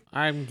my knife.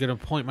 I'm going to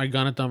point my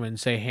gun at them and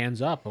say, hands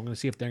up. I'm going to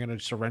see if they're going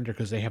to surrender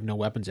because they have no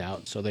weapons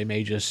out. So they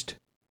may just...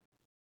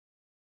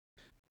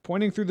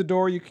 pointing through the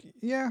door,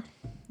 yeah.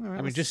 All right, I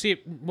mean, let's- just see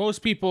it. Most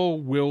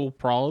people will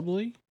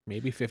probably,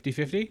 maybe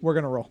 50-50. we're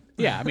gonna roll.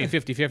 Yeah, I mean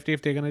 50-50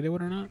 if they're going to do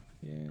it or not.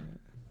 Yeah.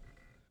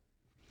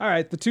 All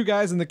right, the two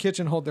guys in the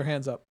kitchen hold their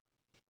hands up.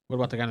 What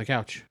about the guy on the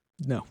couch?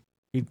 No,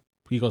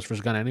 He goes for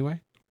his gun anyway?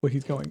 well,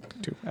 he's going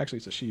to. Actually,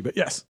 it's a she, but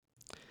yes.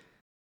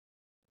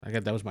 I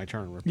guess that was my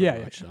turn. pretty Yeah,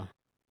 much, yeah.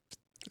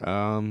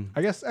 So.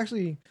 I guess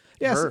actually,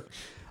 yes. Her.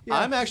 Yeah,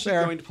 I'm actually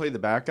fair. going to play the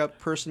backup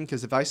person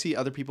because if I see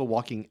other people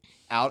walking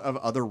out of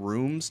other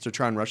rooms to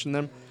try and rush in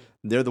them,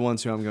 they're the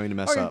ones who I'm going to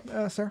mess Okay,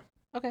 up. Sarah.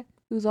 Okay.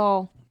 Who's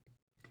all?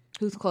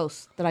 Who's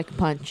close that I can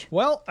punch?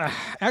 Well,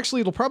 actually,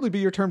 it'll probably be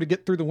your turn to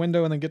get through the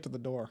window and then get to the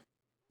door.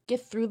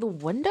 Get through the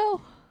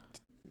window?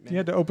 You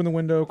had to open the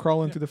window,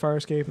 crawl in through the fire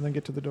escape, and then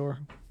get to the door.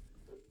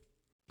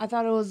 I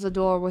thought it was the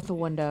door with a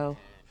window.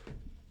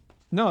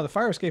 No, the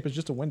fire escape is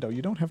just a window.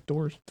 You don't have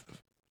doors.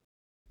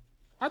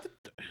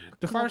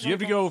 The fire You have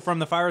to go from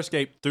the fire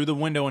escape through the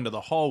window into the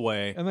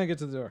hallway, And then get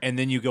to the door. and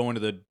then you go into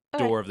the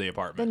Okay. door of the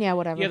apartment. Then yeah,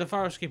 whatever. Yeah, the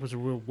fire escape was a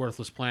real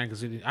worthless plan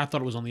because I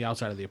thought it was on the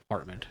outside of the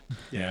apartment.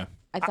 Yeah,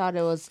 I thought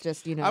it was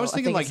just, I was a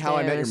thinking thing like of How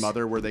I Met Your stairs.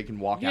 Mother, where they can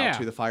walk Yeah, out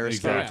to the fire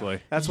escape. exactly.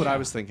 That's what I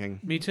was thinking.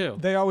 Me too.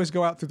 They always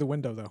go out through the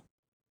window, though.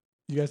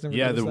 You guys never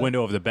Yeah, noticed the that?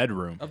 window of the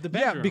bedroom. Of the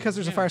Yeah, bedroom. because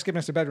there's a fire escape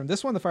next to the bedroom.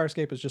 This one, the fire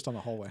escape is just on the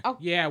hallway. Oh.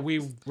 Yeah,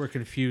 we were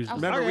confused.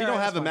 Remember, Okay, we don't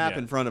that's have a fine. map Yeah.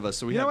 in front of us,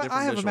 so we You know have what?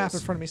 different I have a map visuals. in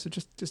front of me, so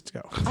just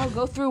go. I'll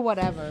go through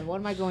whatever. What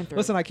am I going through?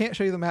 Listen, I can't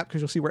show you the map because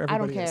you'll see where I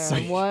don't everybody care.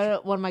 is.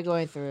 What am I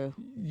going through?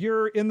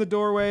 You're in the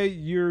doorway.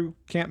 You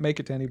can't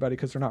make it to anybody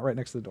because they're not right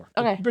next to the door.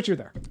 Okay. But you're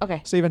there.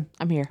 Okay, Steven.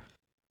 I'm here.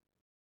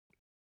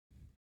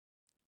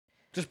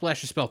 Just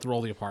blast your spell through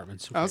all the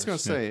apartments. Who I was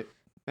cares? going to say,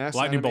 ask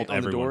Lightning Saturday bolt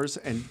on the everyone. doors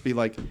and be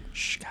like,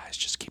 shh, guys,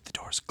 just keep the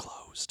doors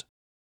closed.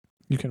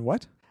 You can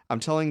what? I'm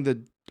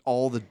telling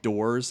all the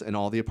doors and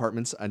all the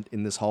apartments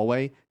in this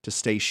hallway to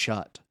stay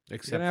shut. You're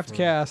Except going to have to for-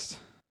 cast.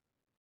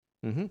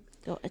 Mm-hmm.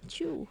 Go at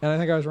you. And I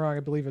think I was wrong.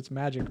 I believe it's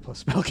magic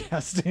plus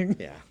spellcasting.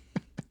 Yeah.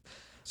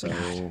 So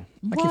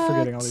I keep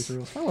forgetting all these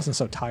rules. If I wasn't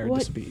so tired, What?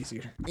 this would be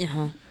easier.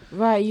 Uh-huh.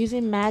 Right,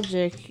 using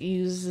magic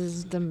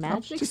uses the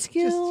magic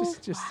skill.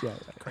 Yeah.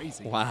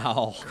 Crazy.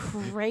 wow.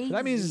 Crazy.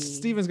 That means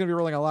Steven's going to be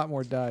rolling a lot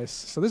more dice.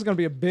 So this is going to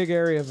be a big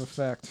area of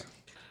effect.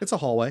 It's a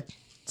hallway.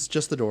 It's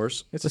just the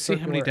doors. It's Let's see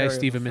how many circular area dice of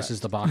Steven effect. misses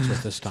the box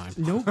with this time.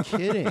 No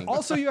kidding.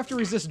 Also, you have to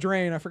resist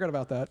drain. I forgot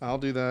about that. I'll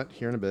do that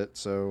here in a bit.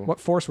 So What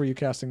force were you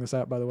casting this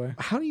at, by the way?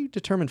 how do you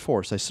determine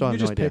force? I still You have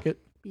just no idea. pick it.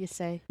 You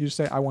say. You just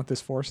say, I want this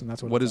force, and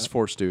that's what What it's does at.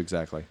 force do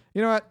exactly?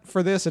 You know what?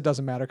 For this, it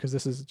doesn't matter because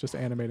this is just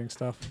animating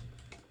stuff.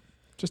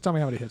 Just tell me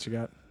how many hits you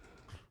got.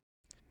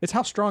 It's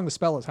how strong the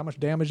spell is, how much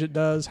damage it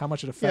does, how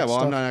much it affects Yeah, well,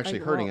 stuff. I'm not actually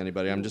Like, hurting well,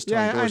 anybody. I'm just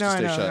telling Yeah, I doors know, to I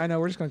stay know, shut. I know.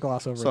 We're just going to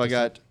gloss over So it. I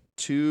got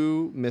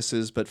 2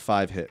 misses, but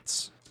 5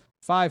 hits.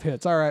 5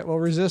 hits. All right, well,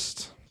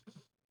 resist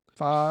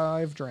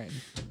 5 drain.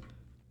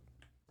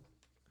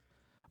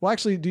 Well,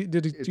 actually, do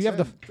you have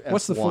the...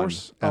 What's the F1.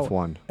 force? Oh,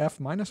 F1. F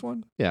minus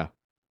 1? Yeah.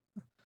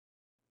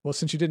 Well,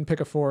 since you didn't pick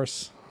a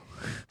force,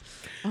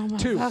 Oh my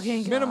 2.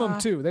 fucking God. Minimum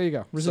 2. There you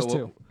go. Resist So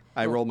 2.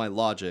 I roll my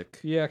logic,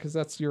 Yeah, because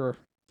that's your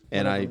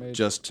and I whatever mage.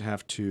 just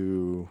have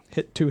to.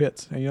 hit 2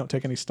 hits, and you don't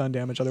take any stun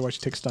damage. Otherwise, you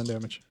take stun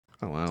damage.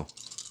 Oh wow.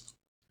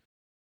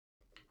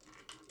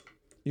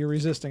 You're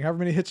resisting. However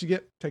many hits you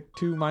get, take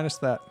 2 minus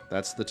that.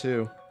 That's the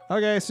 2.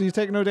 Okay, so you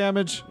take no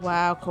damage.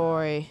 Wow,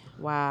 Corey.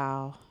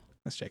 Wow.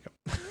 That's Jacob.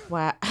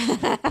 Wow.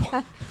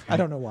 I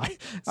don't know why.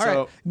 All right,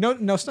 So-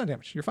 no stun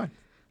damage. You're fine.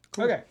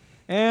 Okay,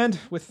 and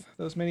with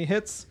those many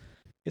hits,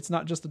 it's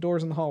not just the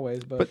doors in the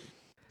hallways, but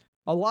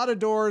a lot of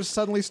doors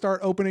suddenly start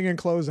opening and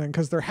closing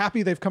because they're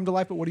happy they've come to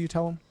life. But what do you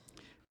tell them?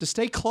 To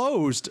stay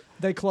closed.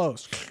 They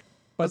close.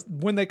 But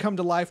when they come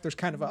to life, there's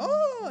kind of a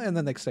oh, and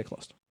then they stay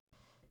closed.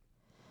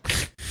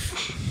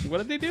 What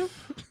did they do?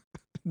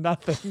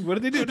 Nothing. What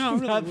did they do? No,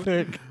 really.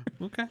 Nothing.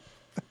 Okay.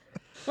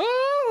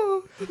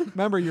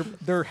 Remember,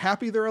 they're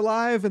happy they're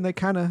alive, and they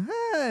kind of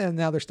and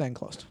now they're staying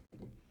closed.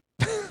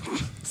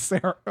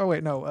 Sarah. Oh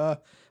wait, no.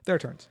 Their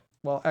turns.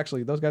 Well,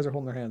 actually, those guys are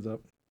holding their hands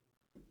up.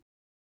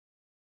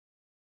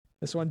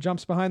 This one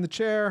jumps behind the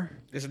chair.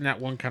 Isn't that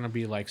one kind of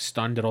be like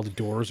stunned that all the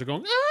doors are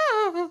going?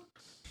 Ah!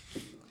 I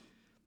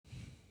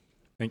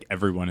think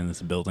everyone in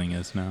this building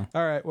is now.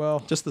 All right.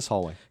 Well, Just this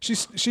hallway.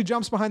 she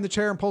jumps behind the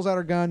chair and pulls out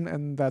her gun,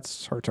 and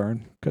that's her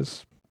turn.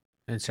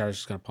 And Sarah's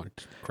just gonna punch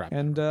crap.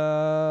 And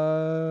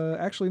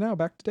actually, now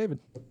back to David.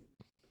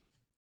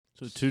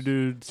 So 2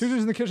 dudes. 2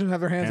 dudes in the kitchen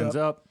have their hands, hands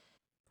up.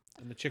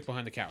 And the chick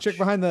behind the couch. Chick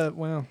behind the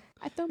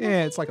I throw my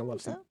yeah, it's like a hands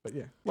love seat, up. but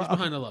yeah. She's Well,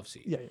 behind the love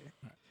seat. yeah.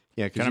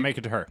 Yeah, Can I because make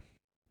it to her?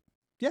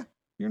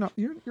 You're not.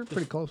 You're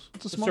pretty close.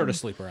 It's a It's small. sort of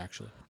sleeper,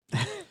 actually.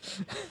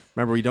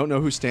 remember we don't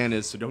know who Stan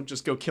is, so don't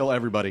just go kill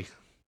everybody.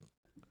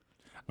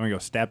 I'm going to go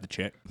stab the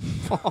chick.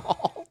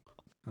 All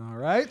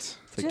right.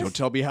 It's like, don't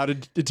tell me how to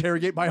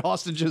interrogate my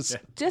hostages.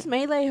 Just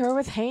melee her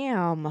with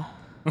ham.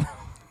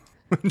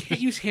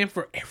 Can't use ham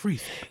for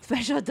everything.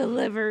 Special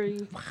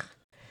delivery.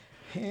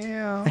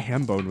 Yeah. A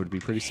ham bone would be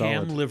pretty solid.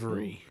 Ham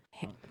livery.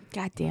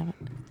 God damn it.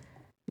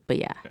 But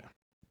yeah.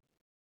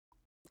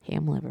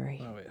 Ham livery.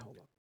 Oh wait, hold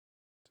on.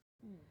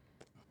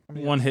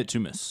 1 hit, 2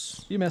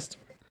 miss. You missed.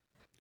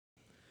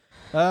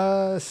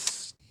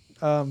 Vince.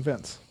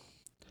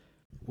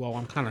 Well,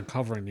 I'm kind of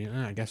covering the.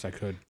 I guess I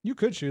could. You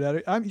could shoot at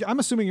it. I'm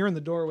assuming you're in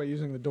the doorway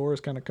using the door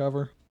as kind of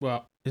cover.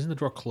 Well, isn't the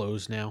door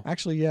closed now?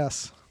 Actually,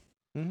 yes.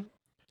 Mhm.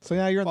 So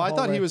yeah, you're in Well, the I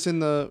thought he hallway. was in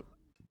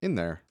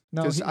there.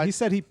 No, 'cause he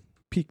said he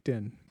peeked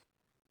in.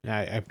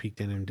 I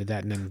peeked in and did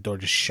that, and then the door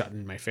just shut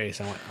in my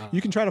face. I went.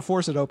 You can try to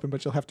force it open,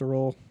 but you'll have to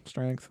roll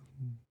strength.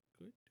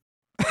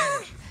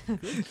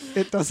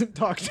 It doesn't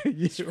talk to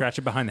you. Scratch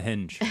it behind the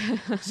hinge.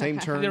 Same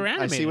turn. They're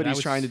I see animated. what I he's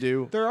was- trying to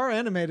do. They are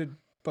animated,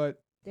 but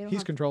They don't He's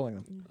have- controlling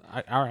them.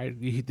 All right.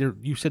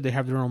 You said they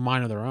have their own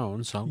mind of their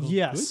own, so I'm going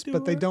Yes,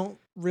 but they don't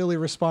really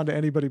respond to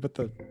anybody but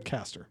the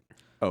caster.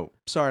 Oh,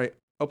 sorry.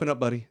 Open up,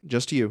 buddy.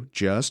 Just you.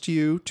 Just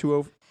you.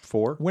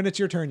 204. When it's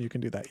your turn, you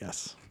can do that.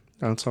 Yes,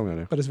 That's all I'm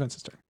gonna do. but it's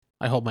Vince's turn.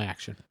 I hold my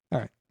action.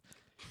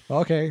 Well,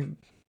 okay.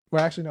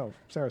 Well, actually, no.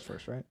 Sarah's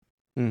first, right?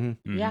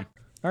 Mm-hmm. Yeah.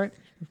 All right.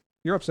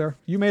 You're up, Sarah.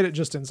 You made it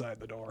just inside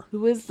the door.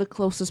 Who is the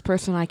closest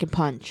person I can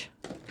punch?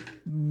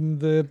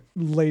 The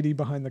lady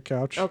behind the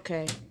couch.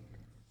 Okay.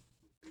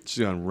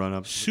 She's gonna run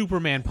up.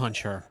 Superman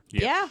punch her.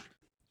 Yeah.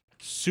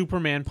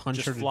 Superman punch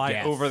her Just to fly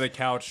death. over the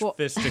couch, Well-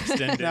 fist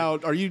extended. Now,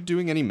 are you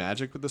doing any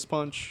magic with this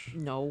punch?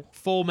 No.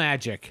 Full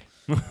magic.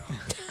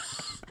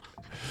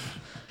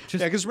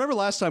 Yeah, because remember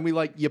last time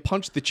you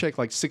punched the chick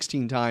like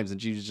 16 times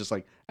and she was just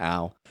like,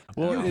 ow.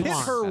 well, You hit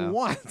it's- her Yeah.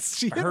 once.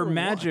 She hit her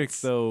magic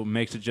once. though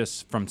makes it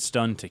just from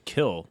stun to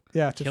kill.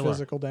 Yeah, to Kill her.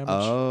 physical damage.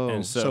 Oh,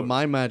 And so, so-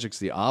 my magic's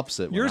the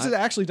opposite. When Yours I- it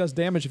actually does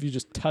damage if you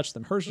just touch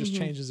them. Hers just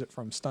changes it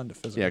from stun to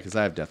physical. Yeah, because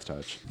I have death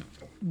touch.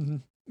 You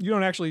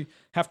don't actually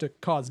have to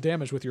cause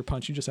damage with your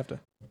punch. You just have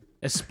to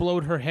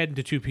Explode her head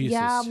into 2 pieces.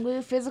 Yeah, I'm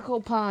with physical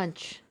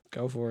punch.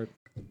 go for it.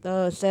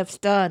 Instead of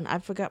stun. I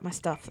forgot my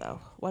stuff though.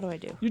 What do I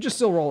do? You just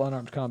still roll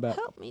unarmed combat.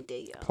 Help me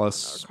dig out.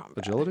 Plus Unarmed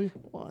combat. agility?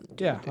 1,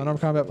 2, Yeah, 3. unarmed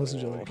combat plus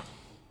agility.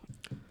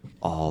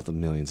 All the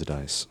millions of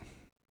dice.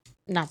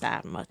 Not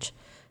that much.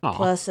 Aw.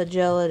 Plus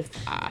agility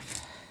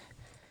 5.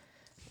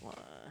 1,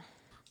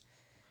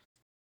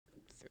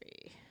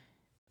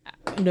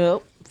 3.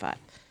 Nope. 5.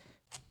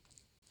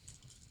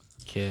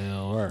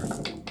 Kill her.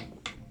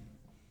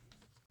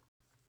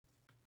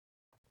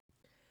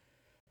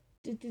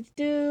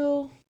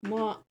 Do.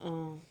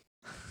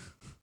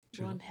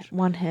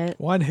 One hit.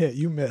 One hit,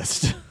 you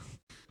missed.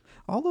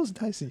 All those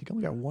dice, you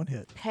only got one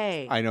hit.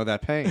 Hey. I know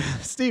that pain.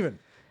 Steven.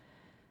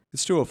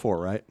 It's 204,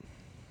 right?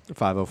 Or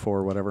 504,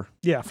 or whatever.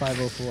 Yeah,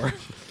 504.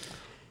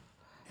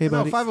 Hey, No,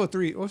 buddy.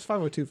 503. What's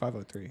 502?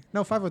 503.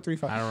 No, 503.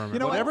 I don't remember. You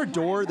know Whatever what?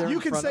 door they're You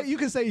in can front say of. you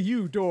can say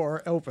you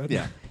door open.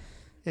 Yeah.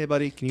 Hey,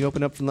 buddy, can you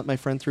open up and let my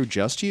friend through?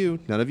 Just you.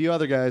 None of you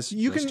other guys.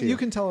 You Just can you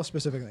can tell a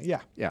specific thing. Yeah.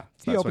 Yeah. He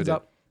that's what I opens did.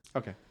 up.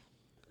 Okay.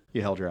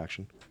 You held your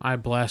action. I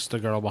blessed the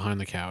girl behind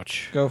the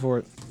couch. Go for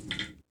it.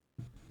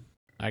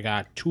 I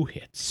got 2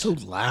 hits.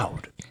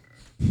 loud.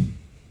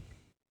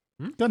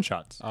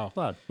 Gunshots. Oh.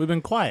 Loud. We've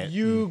been quiet.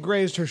 You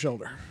grazed her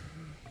shoulder.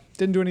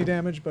 Didn't do any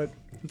damage, but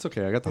It's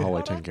okay. I got the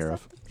hallway taken care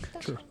of.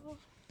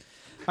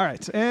 all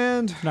right.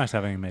 And Nice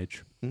having a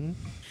mage.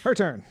 her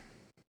turn.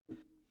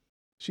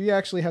 She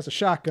actually has a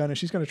shotgun, and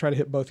she's going to try to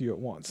hit both of you at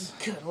once.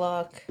 Good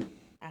luck.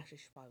 Actually,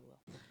 she probably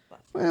will. But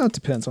Well, it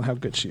depends on how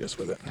good she is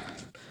with it.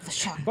 the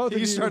shot. Both of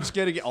He you, starts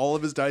getting all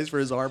of his dice for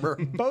his armor.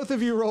 both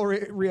of you roll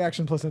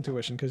reaction plus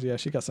intuition because yeah,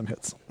 she got some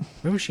hits.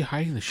 Where was she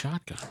hiding the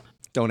shotgun?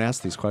 Don't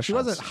ask these questions. She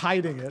wasn't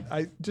hiding it.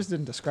 I just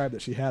didn't describe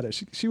that she had it.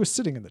 She was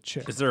sitting in the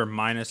chair. Is there a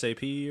minus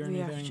AP or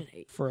anything? Reaction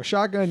 8. For a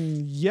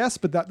shotgun, yes,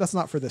 but that's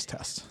not for this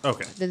test.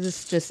 Okay. This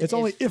is just. It's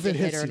only if it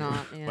hit hits or you.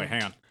 not. Yeah. Wait,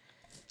 hang on.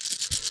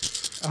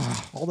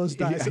 All those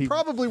dice. It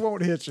probably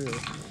won't hit you.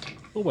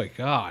 Oh my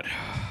god.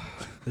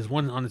 There's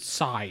one on its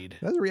side.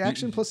 That's a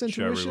reaction plus Should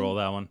I intuition. re-roll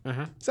that one?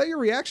 Is that your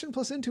reaction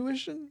plus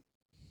intuition?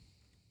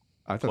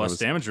 I thought Plus it was.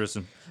 damage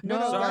resistance. No,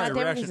 no, not damage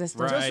reaction.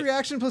 resistance. Right. Just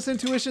reaction plus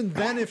intuition.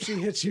 Then if she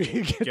hits you,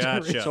 you get to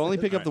Gotcha. So only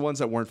pick up Alright. the ones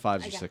that weren't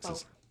fives or got sixes.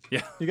 both.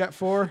 Yeah. You got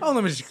 4. Oh,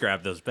 let me just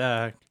grab those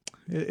back.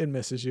 It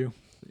misses you.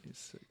 3,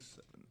 6,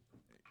 7,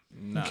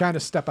 8, You 9. kind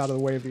of step out of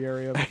the way of the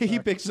area. He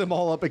picks them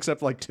all up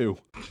except like 2.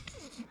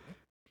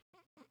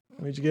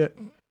 What'd you get?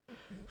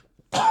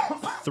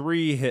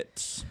 3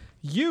 hits.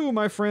 You,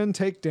 my friend,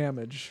 take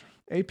damage.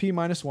 AP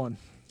 -1.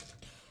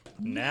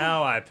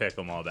 Now I pick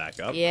them all back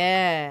up.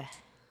 Yeah.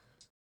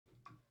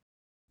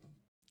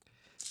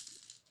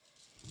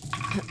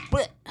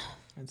 But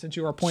And since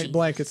you are point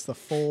blank, it's the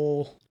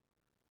full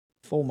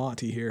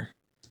Monty here.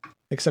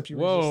 Except you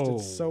Whoa.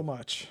 resisted so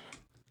much.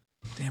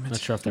 Damn Not it.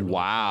 sure if they're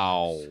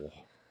Wow.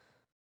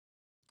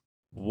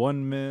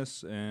 1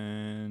 miss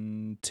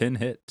and 10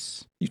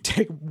 hits. You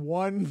take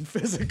 1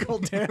 physical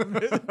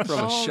damage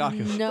From a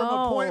shotgun. No. from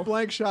a point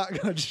blank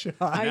shotgun shot.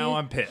 Are Now you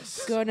I'm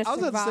pissed. gonna I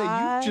was about to say,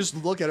 survive? you just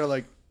look at her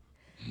like,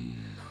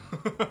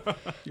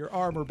 Your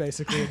armor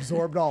basically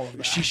absorbed all of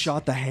that. she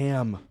shot the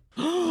ham.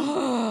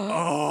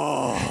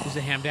 Is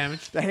the ham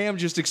damaged? The ham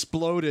just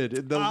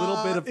exploded. The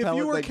little bit of if pellet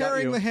you were that got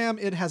carrying you. the ham,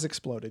 it has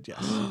exploded, yes.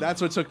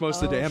 That's what took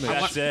most of the damage.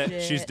 That's it.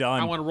 shit. She's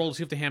done. I want to roll to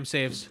see if the ham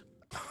saves.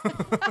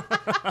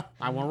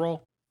 I want to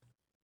roll.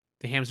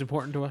 The ham's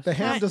important to us. The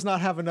ham does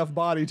not have enough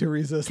body to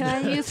resist Can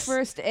I this. use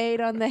first aid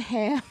on the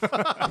ham?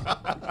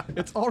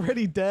 It's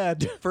already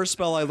dead. First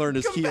spell I learned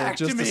is heal.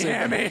 Just to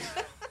say.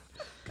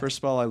 First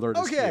spell I learned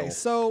is Okay, heal.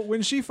 so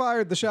when she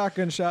fired the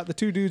shotgun shot, the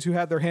 2 dudes who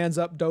had their hands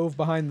up dove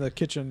behind the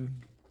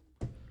kitchen.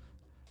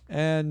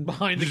 And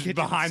Behind the kitchen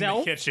behind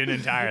itself? the kitchen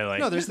entirely.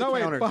 No, there's the no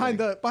wait, counter behind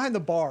thing. the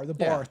bar, the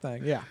bar Yeah.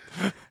 thing, yeah.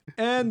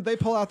 And they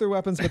pull out their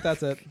weapons, but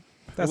that's it.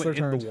 That's their Went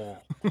in turn. the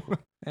wall.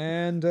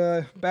 And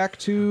back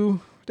to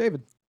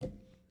David.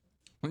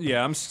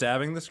 Yeah, I'm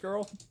stabbing this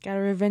girl. Got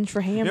a revenge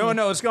for ham.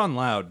 No, it's gone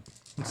loud.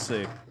 Let's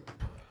see.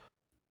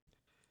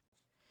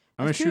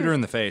 I'm gonna shoot her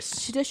in the face.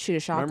 She does shoot a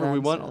shotgun. Remember, we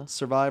want so.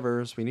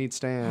 survivors. We need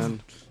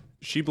Stan.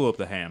 She blew up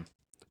the ham.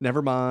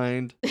 Never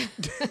mind.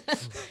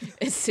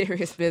 It's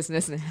serious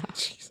business now.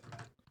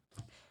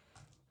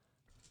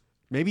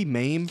 Maybe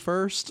Mame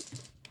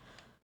first.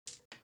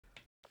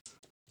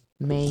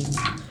 Maine.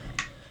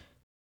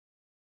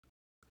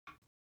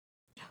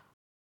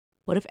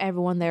 What if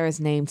everyone there is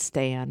named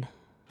Stan?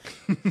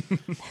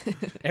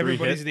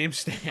 Everybody's named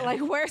Stan. Like,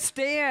 where's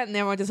Stan? And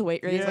everyone just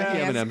wait. Yeah. Like,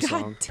 Eminem God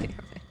song. damn it.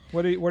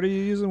 What are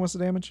you using? What's the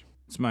damage?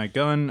 It's my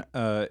gun,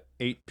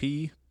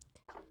 8P.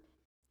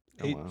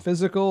 Oh, 8 wow.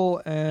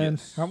 physical and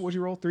Yes. how would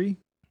you roll? 3?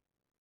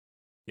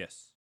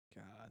 Yes.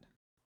 God.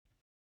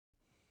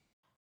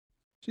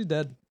 She's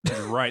dead.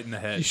 Right in the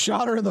You head.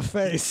 shot her in the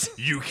face.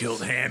 You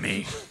killed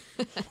Hammy.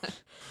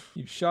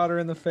 You shot her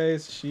in the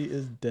face. She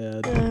is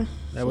dead.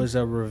 That was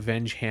a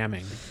revenge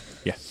hamming.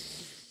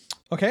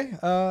 Okay.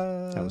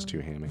 That was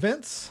too hammy.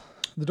 Vince,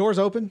 the door's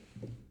open.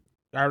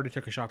 I already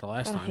took a shot the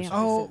last Got a time. ham. So.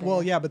 Oh, sit well,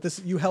 there. yeah, but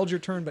this you held your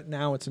turn, but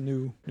now it's a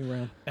new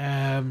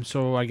round.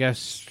 So I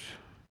guess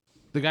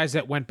the guys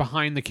that went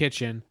behind the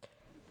kitchen,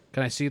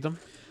 can I see them?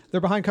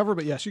 They're behind cover,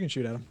 but yes, you can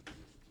shoot at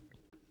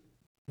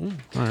them.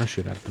 I'll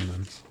shoot at them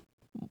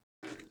then.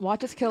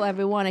 Watch us kill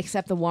everyone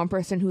except the one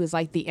person who is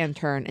like the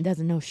intern and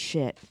doesn't know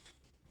shit.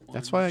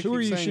 That's why I Who keep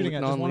are you saying shooting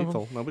at? Just one of them?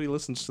 non-lethal. Nobody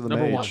listens to the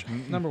Number mage.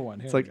 Number 1.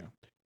 Here It's we like- go.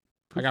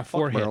 I got Fuck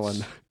 4 hits.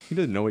 Merlin. He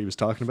didn't know what he was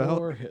talking about.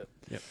 4 hit.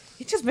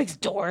 It just makes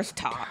doors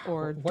talk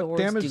or What doors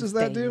damage do does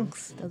that do?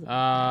 things. Doesn't-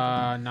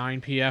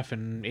 9 PF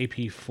and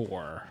AP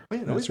 4. Oh,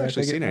 yeah, nobody's right,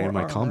 actually they get seen any of more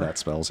my armor. combat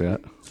spells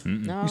yet.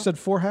 no. You said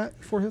 4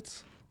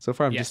 hits? So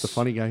far, I'm Yes. just a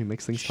funny guy who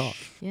makes things talk.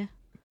 Yeah.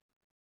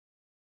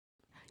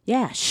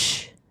 Yeah,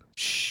 shh.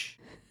 Shh.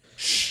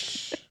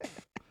 Shh.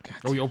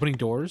 Are we opening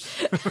doors?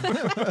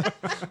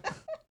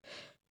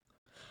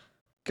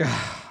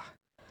 God.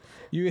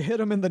 You hit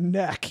him in the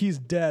neck. He's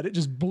dead. It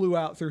just blew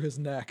out through his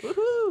neck.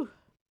 Woohoo.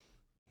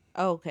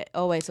 Oh, okay.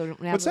 Oh, wait. So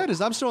now What's sad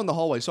is I'm still in the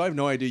hallway, so I have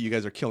no idea you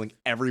guys are killing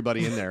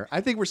everybody in there.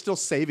 I think we're still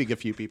saving a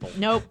few people.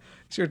 Nope.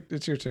 It's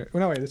your turn.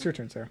 Well, no, wait, it's your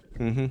turn, Sarah.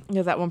 Mm-hmm.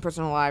 There's that one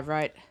person alive,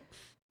 right?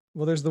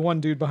 Well, there's the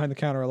one dude behind the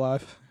counter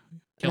alive.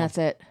 Kill And that's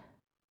it.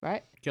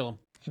 Right? Kill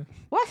him.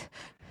 What?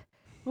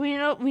 We need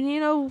to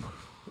know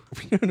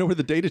We don't know where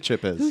the data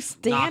chip who is.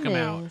 Stan Knock him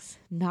out. is.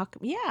 Knock.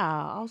 Yeah,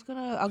 I was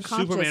gonna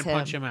unconscious Superman him.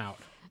 punch him out.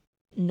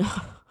 No,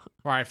 All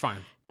right, fine.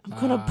 I'm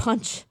gonna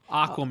punch.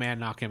 Aquaman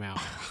knock him out.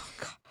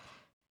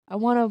 I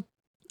wanna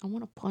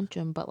punch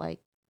him, but like,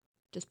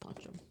 just punch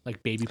him.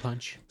 Like baby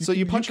punch. So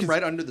you punch can him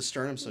right under the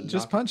sternum. So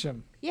Just punch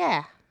him.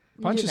 Yeah.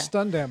 Punch do is that.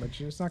 stun damage.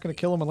 It's not going to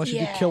kill him unless you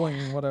do Yeah.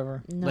 killing,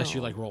 whatever. No. Unless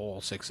you like roll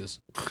all 6s.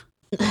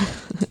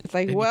 It's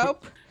like, Then you well,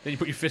 Then you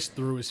put your fist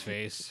through his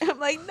face. I'm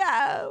like,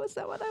 no, is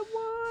that what I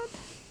want?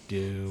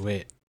 Do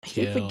it. I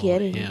keep Kill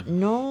forgetting. him.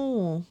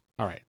 No.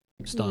 All right.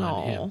 Stun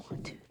him. No.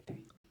 1, 2,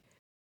 3,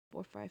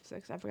 4, 5,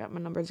 6. I forgot my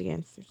numbers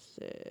again.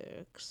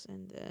 6,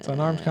 and then. It's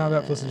unarmed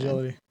combat plus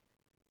agility.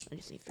 I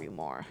just need 3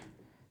 more.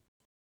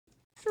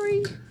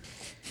 3.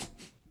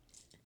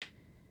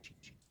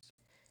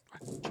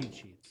 Cheat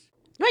sheets.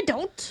 No, I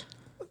don't.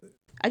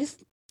 I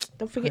just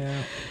don't forget.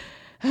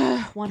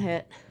 Yeah. 1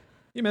 hit.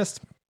 You missed.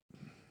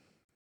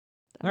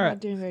 I'm All not right,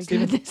 doing very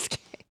Steven. good at this game.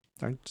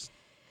 I'm just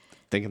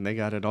thinking they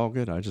got it all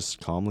good. I just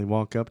calmly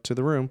walk up to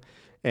the room,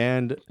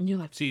 and And you're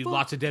like, See, fuck.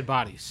 lots of dead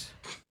bodies.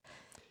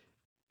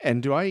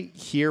 do I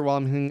hear while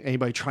I'm hearing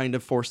anybody trying to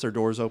force their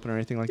doors open or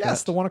anything like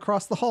Yes, that? the one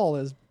across the hall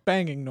is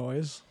banging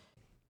noise.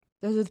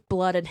 There's just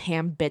blood and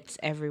ham bits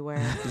everywhere.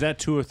 Is that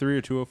 203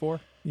 or 204?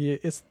 Yeah,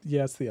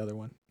 it's the other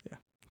one. Yeah.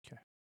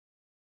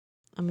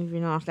 I mean, if you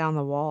knock down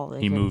the wall, they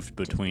He can- moved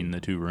between the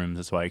 2 rooms.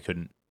 That's why I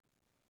couldn't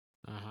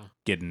Uh-huh.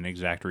 get an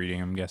exact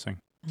reading, I'm guessing.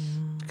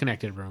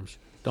 Connected rooms.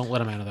 Don't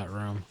let him out of that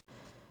room.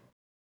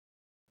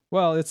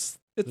 Well, it's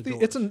The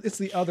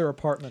the other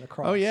apartment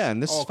across. Oh yeah,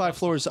 and this Oh, is 5 across the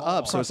floors hall.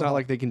 up, so Across it's the not hall.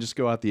 like they can just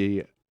go out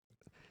the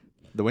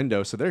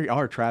window. So they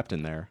are trapped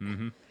in there.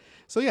 Mm-hmm.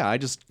 So yeah, I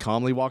just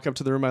calmly walk up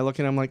to the room. I look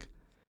and I'm like,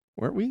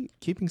 weren't we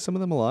keeping some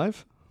of them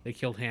alive? They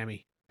killed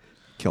Hammy.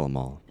 Kill them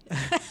all.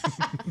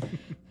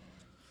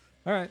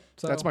 All right.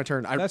 So That's my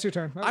turn. That's your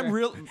turn. Okay. I'm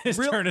real. His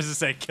turn is to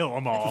say, kill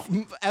them all.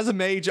 As a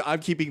mage, I'm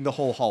keeping the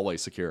whole hallway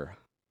secure.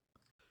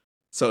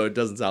 So it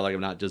doesn't sound like I'm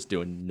not just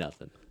doing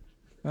nothing.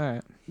 All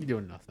right. You're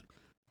doing nothing.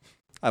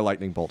 I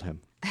lightning bolt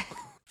him.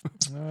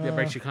 Yeah, it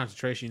breaks your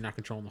concentration. You're not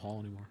controlling the hall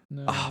anymore.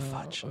 No, Ah, no,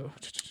 fudge. oh.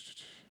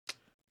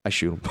 I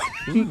shoot him.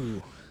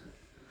 Ooh.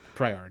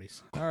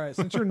 Priorities. All right.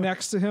 Since you're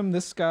next to him,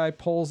 this guy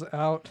pulls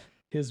out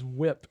his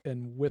whip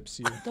and whips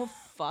you. The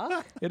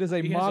fuck? It is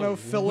a He has a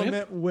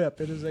monofilament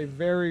whip. It is a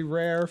very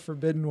rare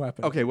forbidden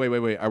weapon. Okay,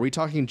 wait. Are we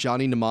talking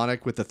Johnny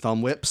Mnemonic with the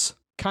thumb whips?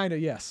 Kind of,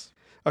 yes.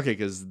 Okay,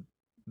 because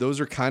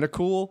those are kind of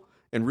cool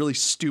and really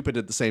stupid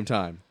at the same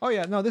time. Oh,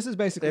 yeah. No, this is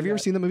basically. Have you ever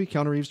that. seen the movie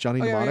Keanu Reeves,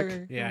 Johnny Oh, yeah,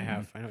 Mnemonic? Yeah, I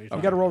have. I know what you're talking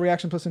You got to roll about.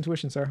 reaction plus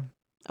intuition, Sarah.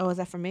 Oh, is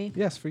that for me?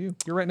 Yes, for you.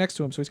 You're right next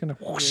to him, so he's going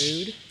to.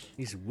 Rude.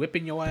 He's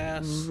whipping your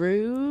ass.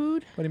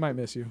 Rude. But he might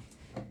miss you.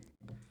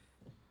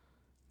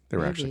 They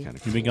were Maybe. actually kind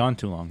of You've been gone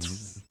too long. You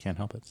can't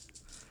help it.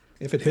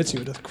 If it hits you,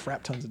 it does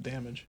crap tons of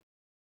damage.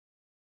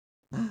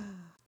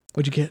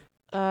 What'd you get?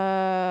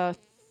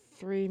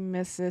 3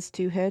 misses,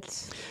 2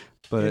 hits. It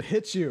But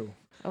hits you.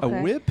 Okay.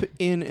 a whip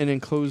in an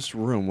enclosed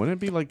room, wouldn't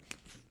it be like?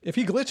 If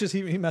he glitches,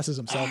 he messes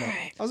himself up.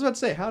 I was about to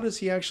say, how does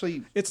he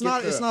actually? It's get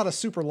not. the- It's not a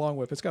super long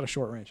whip. It's got a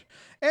short range.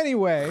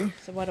 Anyway,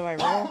 So what do I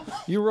roll?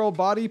 you roll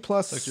body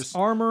plus just-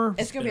 armor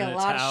It's gonna be Spin a a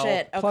lot towel. of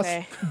shit. plus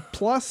Okay.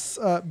 plus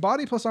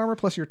body plus armor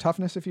plus your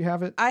toughness if you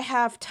have it. I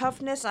have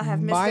toughness. I have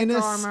mystic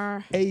Minus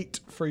armor. 8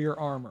 for your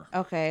armor.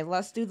 Okay,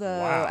 let's do the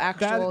Wow.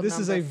 actual. This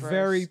is a number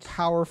very first.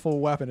 powerful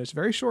weapon. It's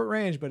very short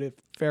range, but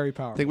it's very I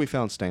powerful. think we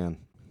found Stan.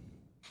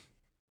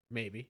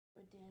 Maybe.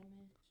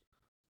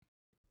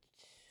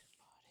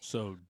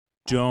 So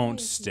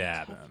don't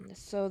stab him.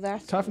 So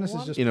that's Toughness is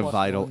one, just In a plus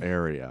vital 1.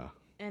 area.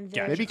 and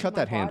Gotcha. then Maybe cut my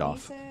that hand body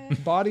off.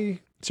 said Body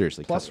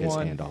Seriously, plus cut his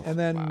 1, hand off. and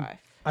then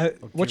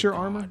 5. what's Dear your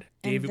armor? God.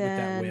 David with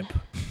that then- whip.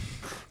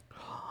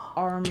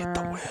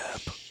 Armor.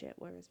 Shit,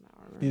 where is my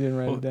armor? You didn't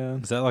write Well, it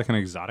down. Is that like an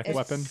exotic It's-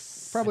 weapon?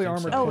 Probably I think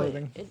armored so. Oh,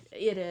 clothing.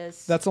 it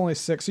is. That's only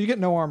 6. So you get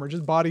no armor,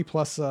 just body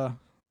plus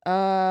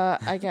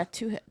I got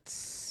 2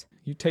 hits.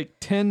 you take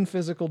 10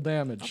 physical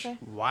damage. Okay.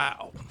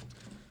 Wow.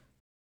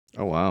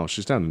 Oh wow,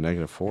 she's down to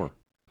 -4.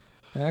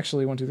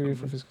 Actually, 1, 2, 3,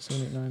 4, 5, 6,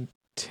 7, 8, 9,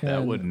 10.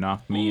 That would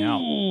knock me out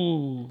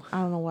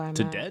I don't know why I'm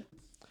to at. dead.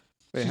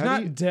 Wait, She's how do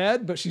not you-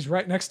 dead, but she's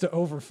right next to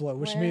overflow,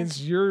 which Where?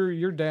 means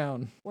you're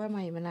down. Where am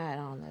I even at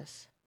on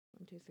this?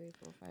 1, 2, 3,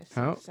 4, 5, 6,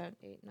 How- 7,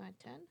 8, 9,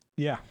 10.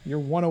 Yeah, you're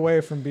 1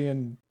 away from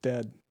being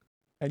dead,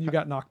 and you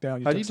got knocked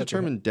down. How do you took such a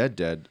hit. determine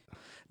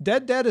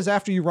dead? Dead is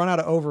after you run out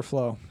of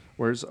overflow?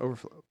 Where's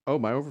overflow? Oh,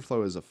 my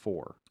overflow is a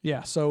 4.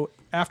 Yeah, so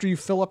after you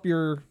fill up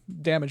your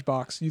damage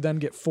box, you then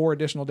get 4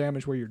 additional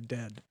damage where you're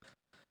dead.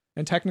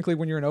 And technically,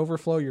 when you're in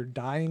overflow, you're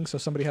dying, so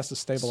somebody has to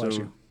stabilize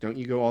So you. don't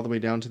you go all the way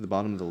down to the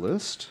bottom of the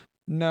list?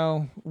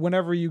 No,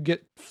 whenever you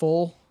get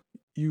full,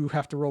 you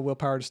have to roll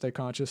willpower to stay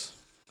conscious,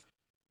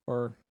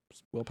 or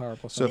willpower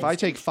plus. So if something. I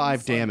take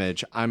 5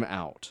 damage, I'm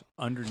out.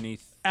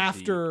 Underneath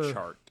After- the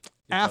chart. it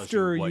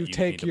after tells what you need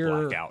take to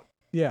your- block out.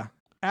 yeah,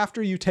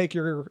 after you take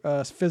your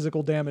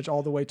physical damage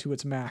all the way to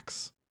its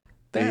max,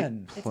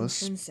 then 8 It's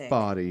plus intrinsic.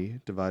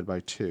 body divided by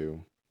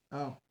 2.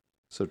 oh,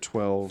 So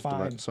 12 fine.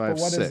 divided. So I But have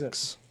what is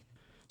 6.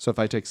 So if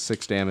I take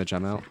 6 damage,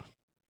 I'm out.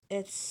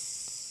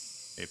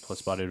 It's 8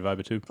 plus body divided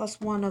by 2. plus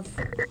 1 of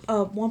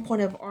 1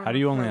 point of armor. How do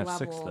you only per have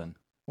level. 6 then?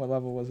 what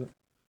level was it?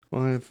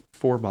 Well, I have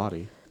 4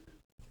 body.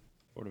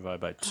 4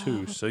 divided by 2,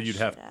 what so the you'd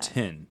shit have at?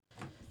 10.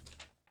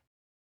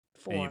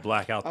 4. And you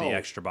black out the Oh.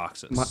 extra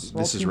boxes. Roll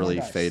This is 2 more really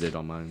dice. faded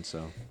on mine,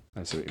 so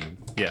I see what you mean.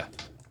 Yeah.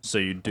 So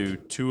you do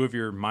 2 of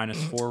your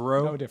 -4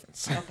 row, No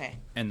difference. Okay.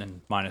 and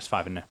then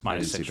 -5 and I didn't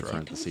minus see 6 the row.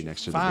 parenthesis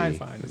next to Fine, the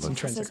B. fine. It It's looks-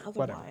 It says intrinsic.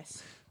 Whatever.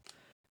 otherwise.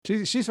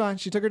 She's fine.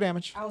 She took her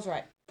damage. I was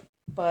right,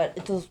 but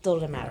it still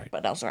didn't matter.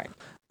 But I was right.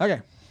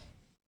 Okay.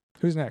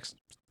 Who's next?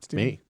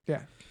 Steven? Me.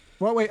 Yeah.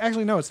 Well, wait.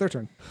 Actually, no. It's their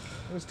turn.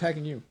 I was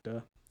tagging you.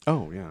 Duh.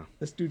 Oh, yeah.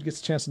 This dude gets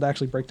a chance to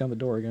actually break down the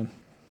door again.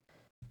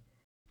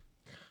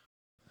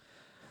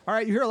 All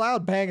right. You hear a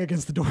loud bang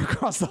against the door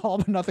across the hall,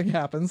 but nothing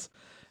happens.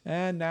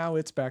 And now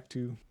it's back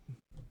to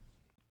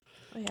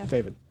Oh, yeah.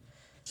 David.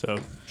 So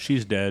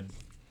she's dead.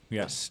 We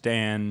got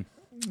Stan.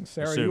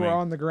 Sarah, you Assuming are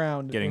on the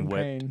ground getting in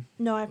whipped. pain.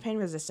 No, I have pain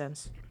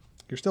resistance.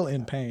 You're still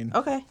in pain.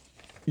 Okay.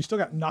 You still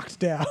got knocked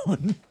down.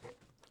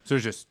 So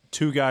there's just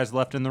 2 guys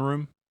left in the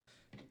room.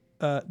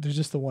 There's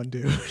just the one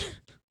dude.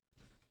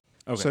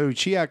 Okay. So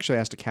she actually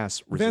has to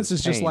cast resist Vince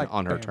is just pain like,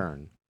 on her bam.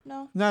 turn.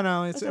 No,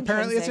 No. It's It's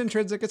apparently it's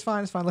intrinsic. intrinsic. It's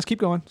fine. It's fine. Let's keep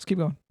going. Let's keep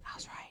going. I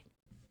was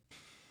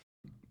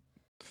right.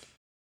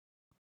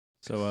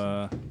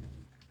 So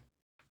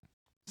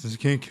since you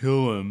can't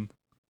kill him,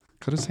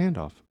 Cut his hand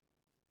off.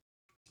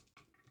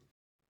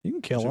 You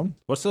can kill him.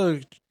 what's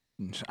the?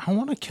 I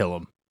want to kill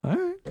him. All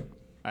right.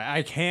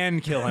 I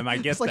can kill him. I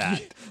get It's like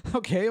that.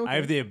 okay. I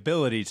have the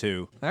ability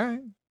to. All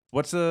right.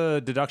 What's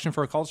the deduction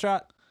for a cult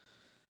shot?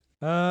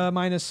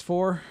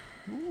 -4.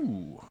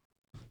 Ooh,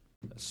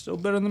 that's still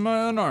better than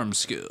my unarmed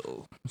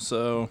skill.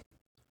 So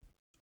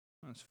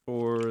that's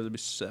 4. That'd be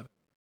 7.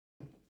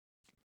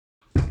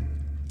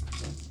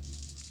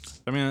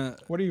 I mean,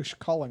 What are you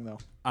calling though?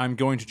 I'm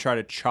going to try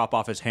to chop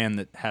off his hand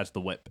that has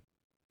the whip.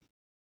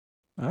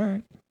 All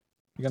right.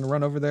 You're gonna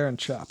run over there and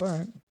chop. All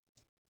right.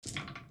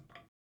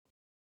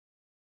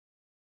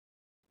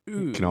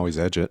 You can always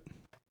edge it.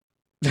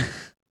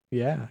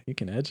 Yeah, you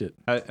can edge it.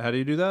 How do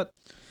you do that?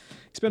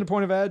 Spend a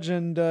point of edge,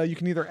 and you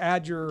can either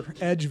add your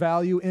edge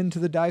value into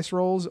the dice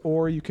rolls,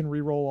 or you can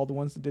re-roll all the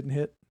ones that didn't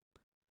hit.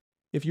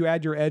 If you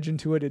add your edge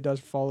into it, it does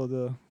follow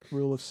the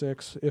rule of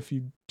 6. If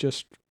you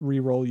just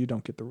re-roll, you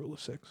don't get the rule of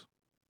 6.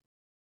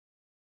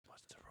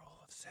 What's the roll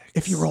of 6?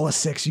 If you roll a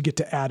 6, you get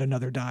to add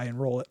another die and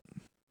roll it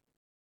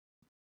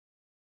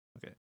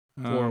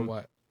Or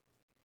what?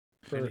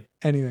 for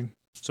anything.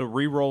 So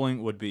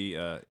re-rolling would be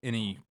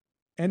any.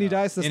 Any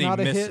dice that's any not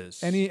a misses.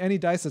 hit, any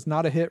dice that's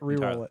not a hit,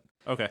 re-roll Entirely.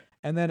 it. Okay.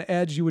 And then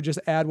edge, you would just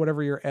add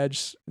whatever your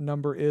edge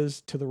number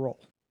is to the roll.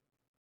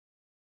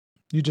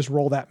 You just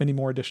roll that many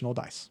more additional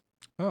dice.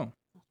 Oh.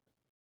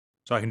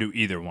 So I can do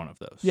either one of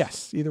those.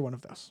 Yes, either one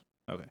of those.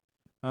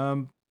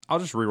 I'll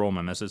just re-roll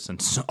my misses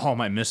since all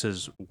my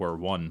misses were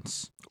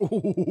ones.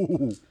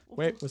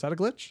 Wait, was that a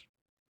glitch?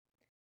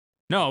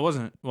 No, it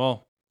wasn't.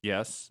 Well,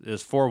 yes. It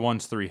was 4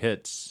 ones, 3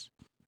 hits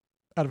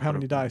Out of how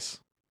many dice?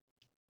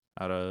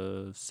 out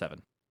of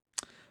 7.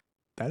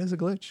 That is a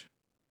glitch.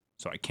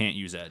 So I can't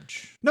use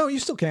edge. No, you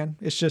still can.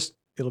 It's just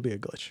it'll be a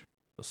glitch.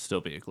 It'll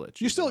still be a glitch.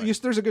 You still either way.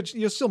 there's a good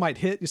you still might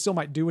hit. You still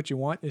might do what you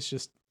want. It's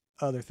just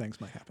other things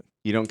might happen.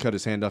 You don't cut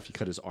his hand off, you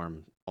cut his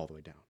arm all the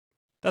way down.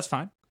 That's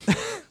fine.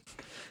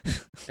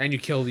 And you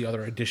kill the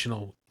other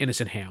additional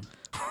innocent ham.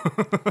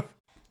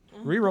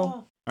 Reroll.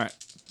 All right.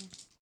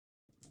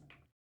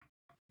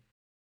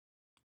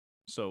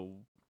 So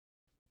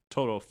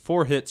total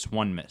 4 hits,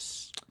 1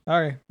 miss. All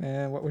right.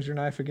 And what was your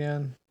knife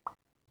again?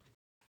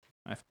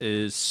 Knife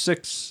is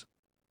 6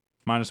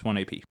 minus 1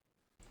 AP. You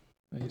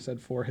said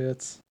 4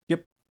 hits.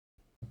 Yep.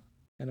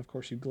 And of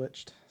course you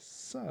glitched.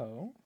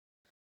 So,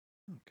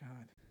 oh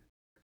god.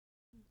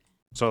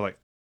 So like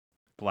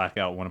black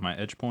out one of my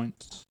edge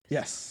points.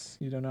 Yes,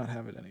 you do not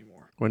have it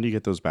anymore. When do you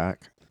get those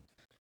back?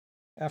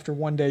 After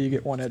 1 day, you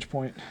get 1 edge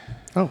point.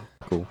 Oh,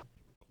 cool.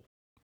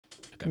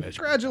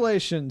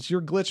 Congratulations!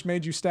 Your glitch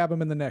made you stab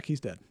him in the neck. He's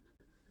dead.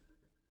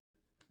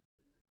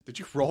 Did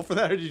you roll for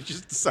that, or did you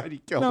just decide he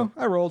killed him?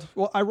 No, I rolled.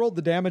 Well, I rolled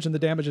the damage, and the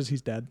damage is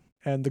he's dead.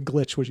 And the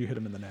glitch was you hit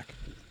him in the neck.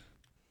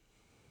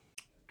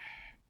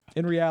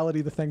 In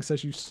reality, the thing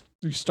says you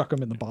stuck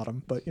him in the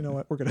bottom. But you know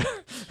what? We're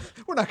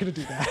not gonna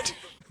do that.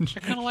 I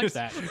kind of like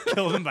that.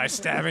 Killed him by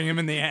stabbing him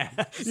in the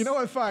ass. You know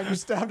what? Fine. You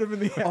stabbed him in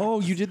the ass.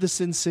 Oh, you did the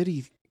Sin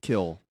City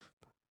kill.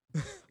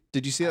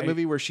 Did you see that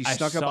movie where she I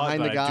snuck up saw it,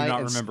 behind the but guy? I do not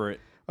and remember it.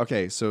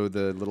 Okay, so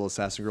the little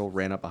assassin girl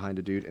ran up behind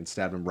a dude and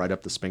stabbed him right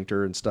up the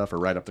sphincter and stuff, or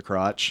right up the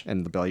crotch,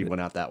 and the belly went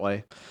out that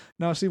way.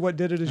 No, see what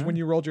did it is when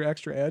you rolled your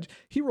extra edge,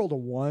 he rolled a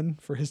 1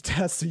 for his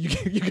test, so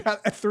you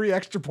got 3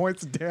 extra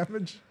points of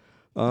damage.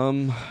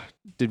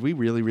 Did we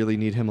really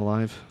need him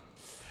alive?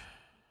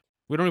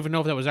 We don't even know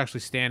if that was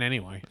actually Stan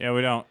anyway. Yeah,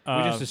 we don't.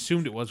 We just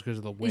assumed it was because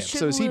of the whip. should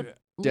So is he loot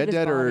dead, his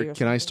or body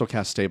can I something. still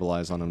cast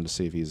Stabilize on him to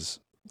see if he's...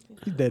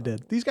 He's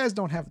dead. These guys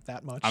don't have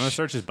that much. I'm gonna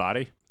search his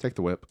body. Take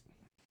the whip.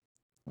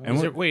 And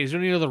Is there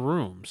any other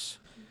rooms?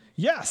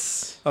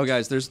 Yes. Oh,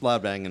 guys, there's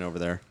loud banging over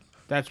there.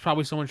 That's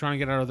probably someone trying to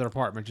get out of their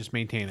apartment. Just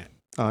maintain it.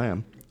 Oh, I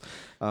am.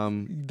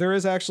 There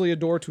is actually a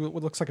door to it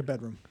what looks like a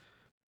bedroom.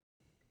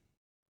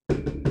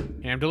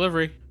 Ham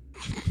delivery.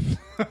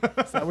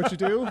 Is that what you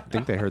do? I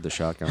think they heard the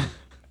shotgun.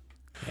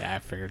 Yeah, I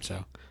figured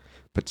so.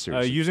 But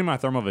seriously. Using my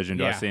thermal vision,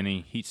 do I Yeah. see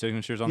any heat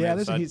signatures on the Yeah, other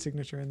there's a side? heat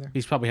signature in there.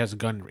 He probably has a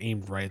gun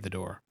aimed right at the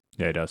door.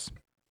 Yeah, he does.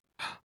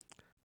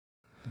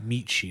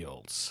 Meat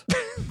shields.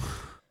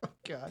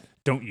 God.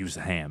 Don't use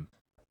the ham.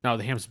 No,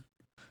 the ham's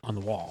on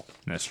the wall.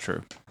 That's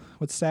true.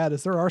 What's sad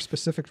is there are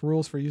specific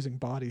rules for using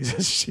bodies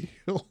as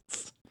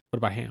shields. What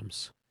about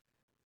hams?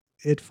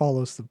 It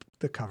follows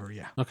the cover,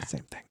 yeah. Okay.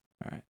 Same thing.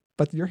 All right.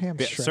 But your ham's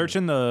Yeah, shredded.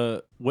 searching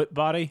the whip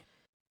body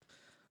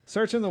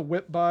Searching the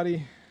whip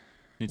body.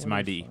 needs What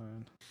some do you ID.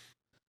 find?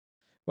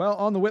 Well,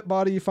 on the whip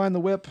body, you find the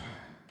whip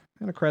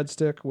and a cred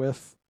stick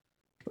with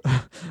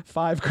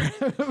 5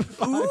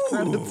 credits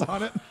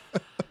on it.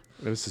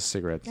 It was his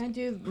cigarettes. Can I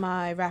do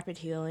my rapid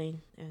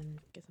healing and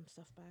get some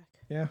stuff back?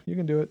 Yeah, you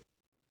can do it,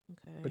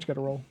 Okay. but you got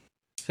to roll.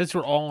 Since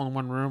we're all in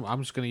one room,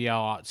 I'm just going to yell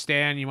out,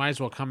 Stan, you might as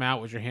well come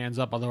out with your hands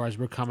up. Otherwise,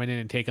 we're coming in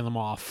and taking them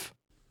off.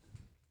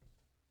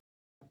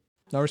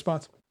 No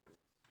response.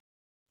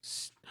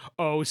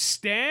 Oh,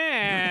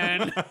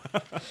 Stan!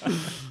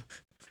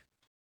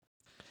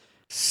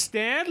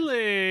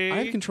 Stanley!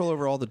 I have control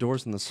over all the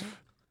doors in this.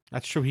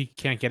 That's true. He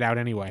can't get out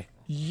anyway.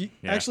 Yeah.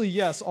 Actually,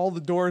 yes, all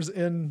the doors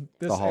in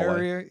this The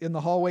hallway. area, in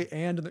the hallway,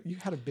 and in you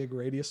had a big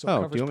radius, so it Oh,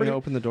 covers do you want me pretty. to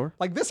open the door?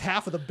 Like this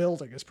half of the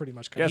building is pretty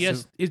much covered.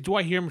 Yes. Do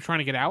I hear him trying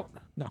to get out?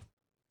 No.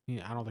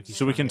 Yeah, I don't think he's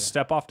So we trying can to get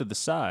step off to the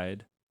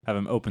side, have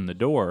him open the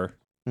door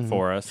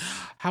for us.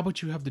 out. How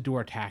about you have the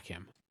door attack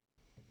him?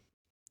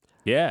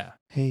 Yeah.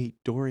 Hey,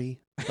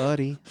 Dory,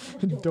 buddy.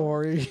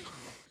 Dory,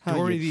 How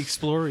Dory you, the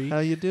Explorer. how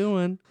you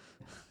doing?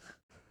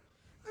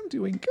 I'm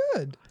doing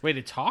good. Wait,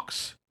 it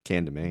talks?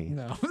 Can to me.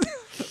 No,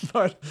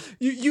 but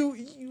you,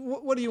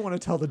 what do you want to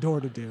tell the door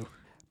to do?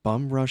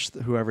 Bum rush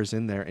whoever's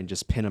in there and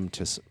just pin him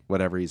to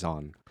whatever he's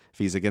on. If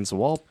he's against the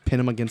wall, pin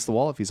him against the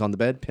wall. If he's on the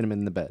bed, pin him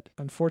in the bed.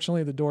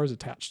 Unfortunately, the door is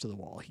attached to the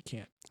wall. He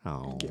can't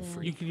Oh. get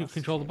free. You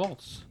control the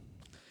bolts.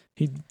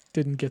 He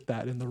didn't get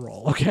that in the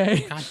roll.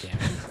 Okay. God damn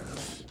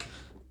it.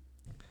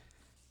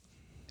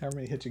 However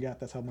many hits you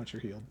got, that's how much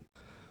you're healed.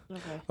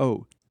 Okay.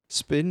 Oh,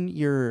 spin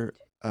your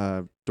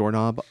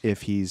doorknob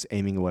if he's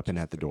aiming a weapon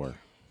at the door.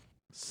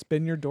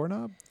 Spin your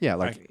doorknob. Yeah,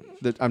 like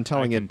I'm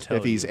telling I it can tell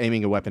if he's you.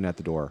 aiming a weapon at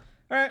the door.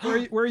 All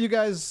right, where are you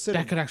guys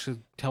sitting? That could actually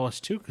tell us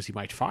too, because he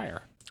might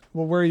fire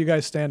Well, where are you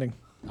guys standing?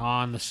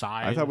 on the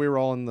side. I thought we were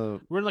all in the.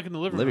 We're like in the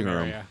living Living room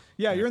room. area,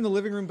 Yeah, you're in the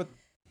living room, but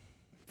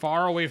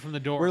far away from the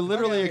door. We're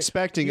literally okay.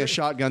 expecting a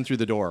shotgun through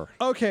the door.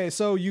 okay.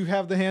 So you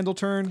have the handle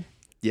turn.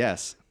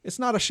 Yes. It's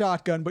not a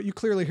shotgun, but you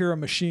clearly hear a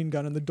machine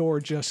gun, and the door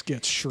just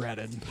gets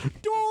shredded.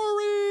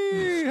 Dory!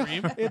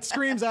 Scream? It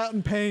screams out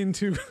in pain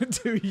to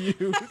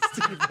you,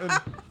 Stephen.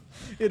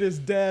 It is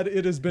dead.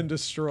 It has been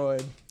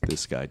destroyed.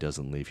 This guy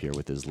doesn't leave here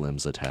with his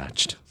limbs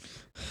attached.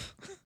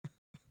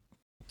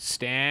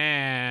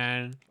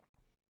 Stan.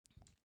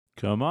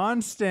 Come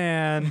on,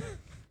 Stan.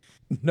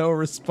 No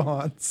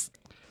response.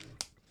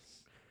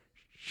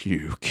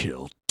 You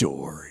killed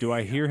Dory. Do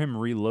I hear him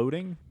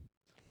reloading?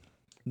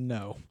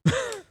 No.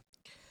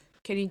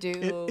 Can you do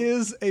It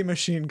is a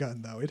machine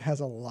gun, though. It has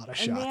a lot of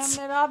shots.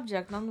 inanimate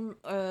object on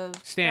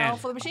Stan.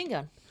 for the machine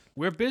gun?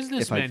 We're If I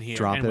businessmen here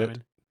drop and it,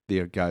 women.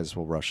 the guys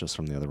will rush us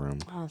from the other room.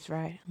 Oh, that's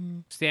right.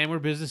 Mm. Stan, we're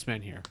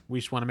businessmen here. We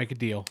just want to make a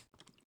deal.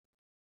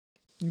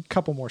 A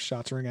couple more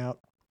shots ring out.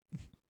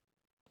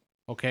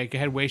 Okay, go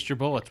ahead, waste your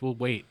bullets. We'll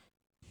wait.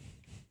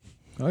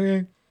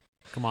 Okay.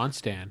 Come on,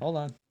 Stan. Hold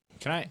on.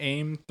 Can I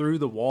aim through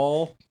the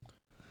wall?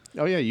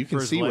 Oh yeah, you can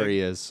For his see where leg. he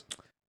is.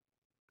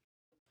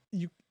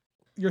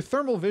 Your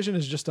thermal vision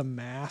is just a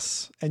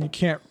mass, and you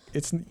can't.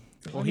 It's. Well,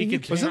 I he mean, you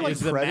could- can't- Was it like Is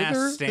the Predator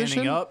mass standing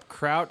vision? up,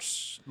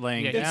 crouched,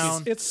 laying Yeah,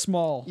 down? It's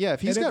small. Yeah,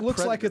 if he's and got it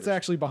looks like it's predators.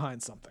 actually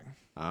behind something.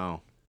 Oh,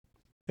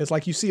 It's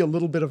like you see a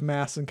little bit of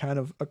mass and kind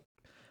of,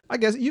 I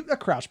guess, a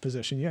crouch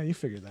position. Yeah, you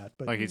figure that.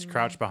 But Like he's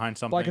crouched behind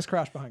something. like it's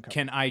crouched behind cover.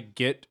 Can I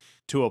get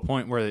to a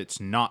point where it's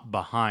not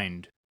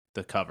behind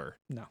the cover?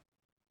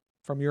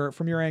 From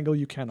your angle,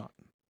 you cannot.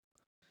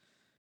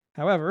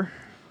 However,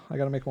 I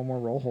got to make one more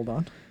roll. Hold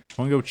on.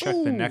 Want to go check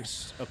the Ooh.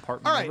 next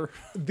apartment All right. over?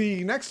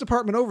 The next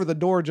apartment over, the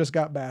door just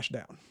got bashed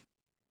down.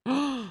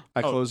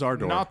 I close our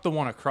door. Not the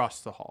one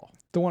across the hall.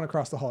 The one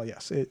across the hall,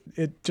 yes.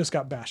 It just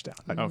got bashed down.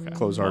 I Okay.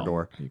 close our Well,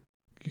 door.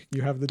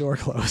 You have the door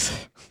closed.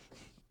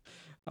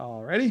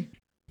 Alrighty.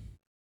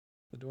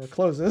 The door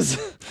closes.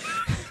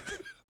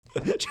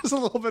 Just a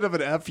little bit of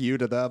an FU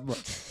to them.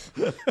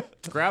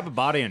 Grab a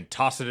body and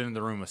toss it into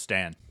the room with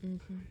Stan.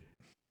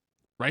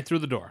 Right through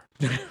the door.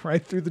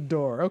 Right through the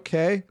door.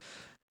 Okay.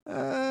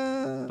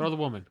 Throw the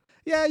woman.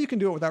 Yeah, you can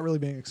do it without really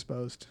being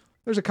exposed.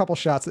 There's a couple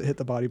shots that hit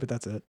the body, but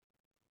that's it.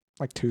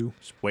 Like 2.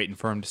 Just waiting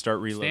for him to start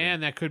reloading. Stan,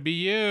 that could be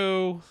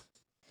you.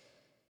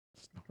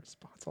 No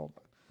response. Hold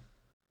on.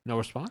 No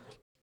response?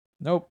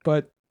 Nope,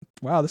 but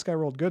wow, this guy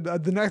rolled good.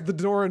 The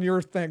door in your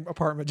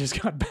apartment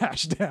just got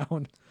bashed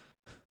down.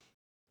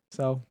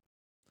 So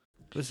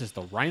This is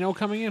the rhino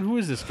coming in? Who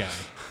is this guy?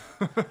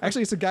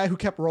 actually, it's a guy who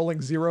kept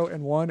rolling 0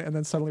 and 1 and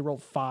then suddenly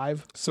rolled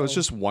 5. So it's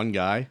just one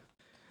guy.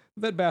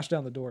 that bashed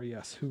down the door.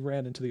 Yes, who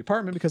ran into the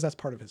apartment because that's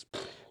part of his.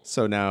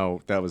 So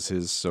now that was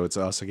his. So it's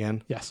us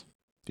again. Yes,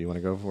 Do you want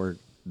to go for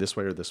this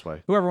way or this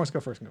way, whoever wants to go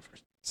first can go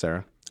first.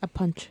 Sarah? A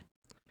punch.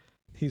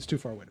 He's too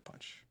far away to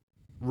punch.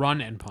 Run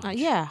and punch.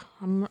 Yeah,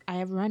 I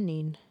have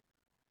running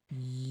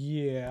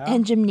Yeah.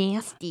 and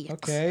gymnastics.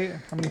 Okay.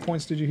 How many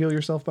points did you heal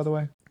yourself, by the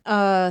way?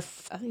 I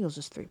think it was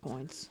just 3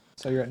 points.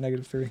 So you're at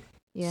 -3.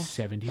 Yeah,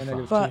 75.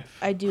 negative but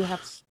I do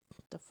have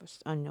the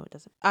first. Oh no, it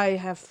doesn't. I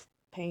have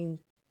pain.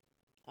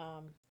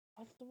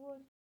 What's the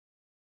word?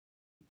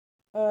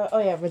 Oh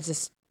yeah,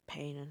 resist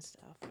pain and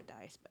stuff for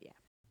dice. But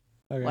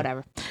yeah, Okay.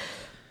 whatever.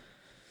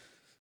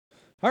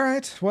 All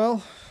right.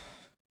 Well,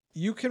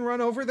 you can run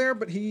over there,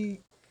 but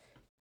he.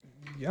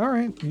 All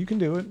right, you can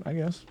do it. I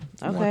guess.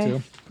 If you want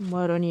Okay. to.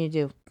 What do I need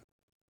to do?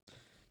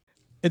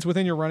 It's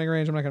within your running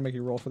range. I'm not gonna make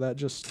you roll for that.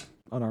 Just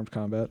unarmed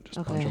combat. Just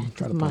punch Okay, him.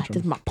 Try this to is my punch this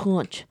is him. my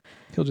punch.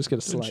 He'll just get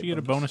a Didn't slight. she get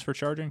a bonus for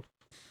charging?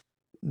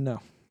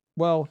 No.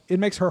 Well, it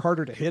makes her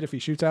harder to hit if he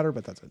shoots at her,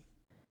 but that's it.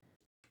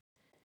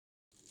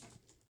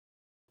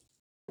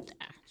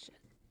 Ah, shit.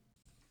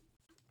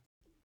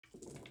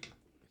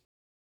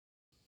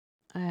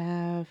 I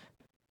have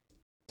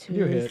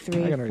You 2, hit. I 3,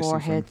 can already 4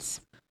 see from-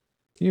 hits.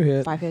 You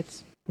hit. 5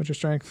 hits. What's your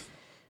strength?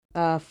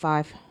 5.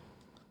 That's...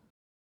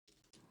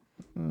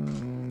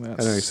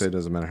 I know you say it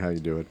doesn't matter how you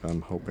do it.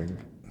 I'm hoping.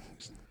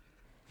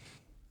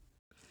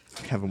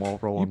 Have them all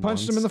roll You on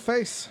punched him in ones. the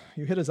face.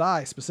 You hit his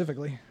eye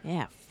specifically.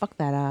 Yeah, fuck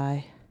that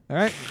eye. All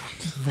right,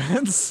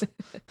 Vince.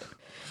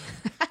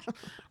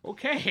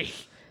 Okay.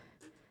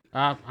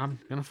 I'm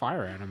gonna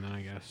fire at him then,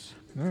 I guess.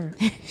 All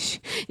right.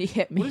 You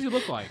hit What me. does he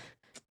look like?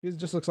 He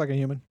just looks like a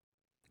human.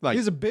 Like-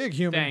 He's a big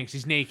human. Thanks.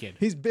 He's naked.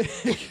 He's big.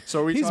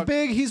 So we He's talk-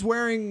 big. He's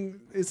wearing.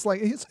 It's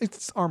like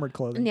it's armored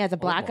clothing. And he has a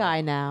black boy.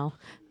 eye now.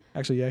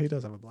 Actually, yeah, he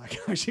does have a black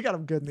eye. She got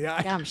him good in the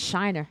eye. Got him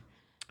shiner.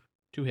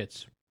 2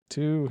 hits.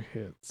 2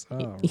 hits.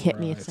 He hit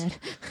me Alright. instead.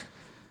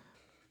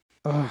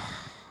 All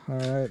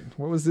right.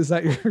 What was this? Is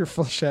that your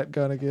flechette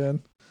gun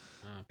again?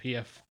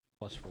 PF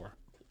 +4.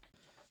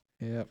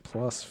 Yeah,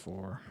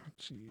 +4.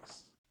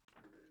 Jeez.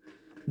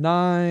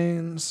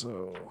 9.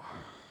 So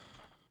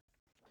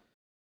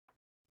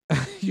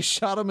you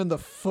shot him in the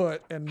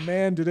foot, and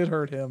man, did it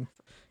hurt him.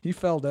 He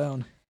fell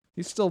down.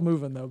 He's still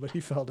moving though, but he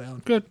fell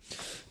down. Good.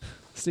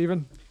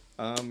 Steven?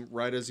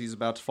 Right as he's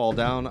about to fall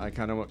down, I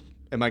kind of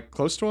am I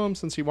close to him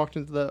since he walked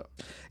into the.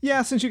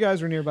 Yeah, since you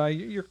guys were nearby,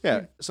 you're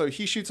Yeah. So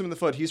he shoots him in the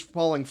foot. He's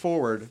falling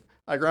forward.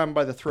 I grab him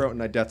by the throat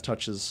and I death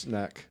touch his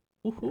neck.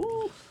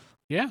 Woohoo.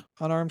 Yeah.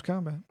 unarmed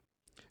combat.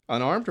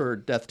 Unarmed or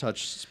death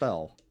touch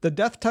spell? The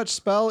death touch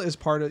spell is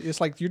part of.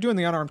 It's like you're doing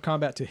the unarmed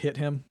combat to hit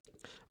him.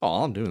 Oh,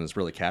 all I'm doing is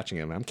really catching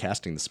him. I'm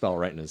casting the spell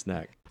right in his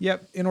neck.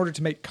 Yep. In order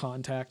to make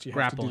contact, you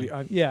have to do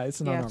Grappling. the it's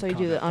an Yeah, unarmed so you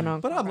do the combat thing.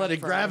 unarmed. But I'm letting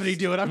combat gravity first.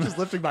 do it. I'm just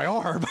lifting my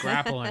arm.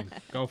 Grappling.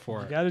 Go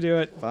for You it. got to do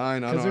it.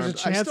 Fine, 'Cause there's a unarmed. I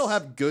still chance-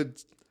 have good.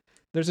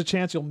 There's a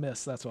chance you'll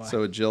miss. That's why.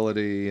 So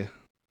agility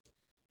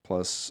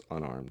plus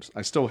unarmed.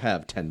 I still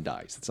have 10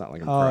 dice. It's not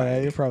like I'm oh yeah,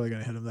 crying. you're probably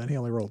gonna hit him then. He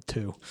only rolled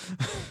 2.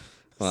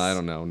 Well, I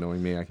don't know.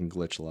 Knowing me, I can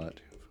glitch a lot.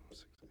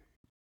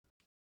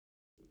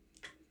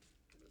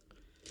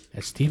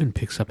 As Steven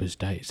picks up his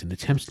dice and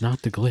attempts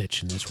not to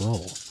glitch in this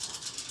roll,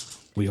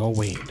 we all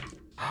wait.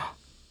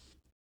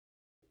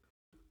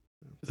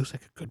 It looks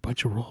like a good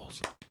bunch of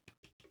rolls.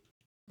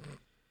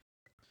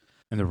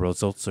 And the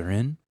results are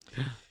in.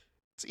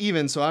 It's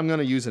even, so I'm going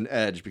to use an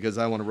edge because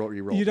I want to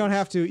re-roll. You don't these.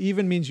 have to.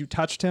 Even means you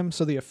touched him,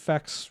 so the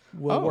effects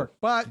will Oh. work.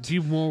 But Do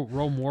you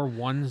roll more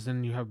ones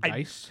than you have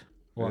dice?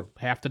 Or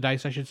half the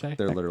dice, I should say?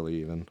 They're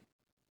literally even.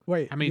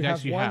 wait, How many dice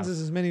have do you ones have?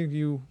 is as many of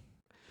you.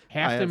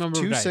 Half I the have number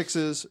 2 of dice.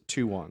 6s,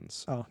 2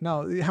 1s. Oh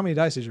no, how many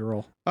dice did you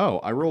roll? Oh,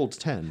 I rolled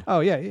 10.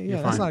 Oh yeah,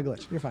 that's fine. not a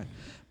glitch. You're fine.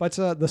 But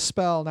the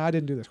spell. Now I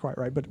didn't do this quite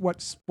right. But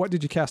what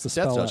did you cast the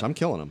Death spell? touch. at? I'm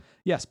killing him.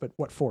 Yes, but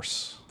what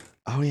force?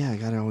 Oh yeah, I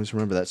gotta always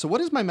remember that. So what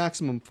is my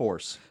maximum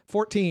force?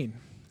 14.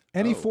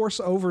 Any Oh.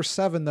 force over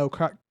 7 though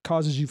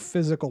causes you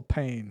physical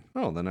pain.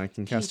 Oh, then I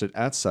can cast it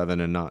at 7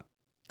 and not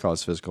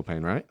cause physical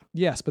pain, right?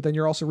 Yes, but then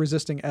you're also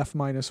resisting F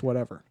minus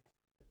whatever.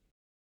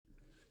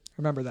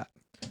 Remember that.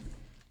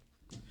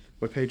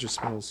 What page of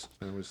spells?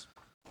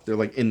 They're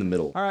like in the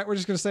middle. All right, we're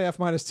just gonna say F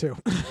minus 2.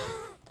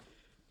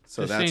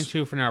 So Just saying that's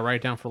 2 for now.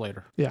 Write down for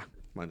later. Yeah.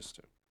 -2.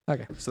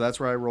 Okay. So that's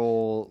where I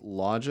roll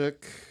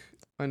logic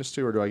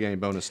 -2, or do I get any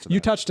bonus to that? You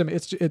touched him.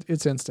 It's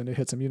instant. It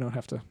hits him. You don't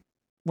have to.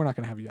 We're not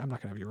gonna have you. I'm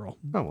not gonna have you roll.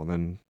 Oh well,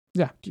 then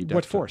Yeah. You What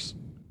definitely- force?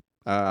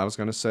 I was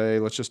gonna say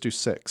let's just do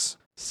 6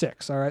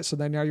 6. All right. So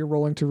then now you're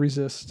rolling to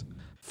resist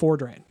 4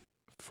 drain.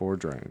 for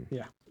drain,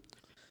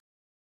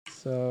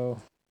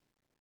 So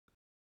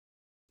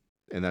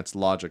and that's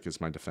logic is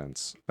my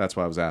defense. That's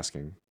why I was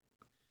asking,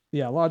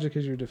 yeah, logic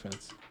is your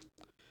defense.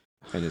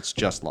 and it's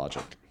just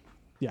logic.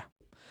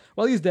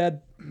 Well, he's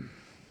dead.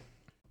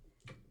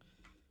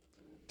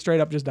 Straight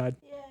up, just died.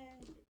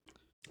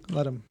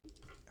 Let him.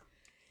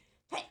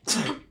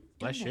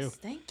 Bless you. Goodness,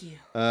 thank you.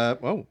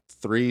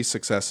 3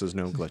 successes,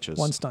 no glitches.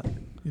 1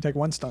 stun. You take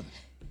 1 stun.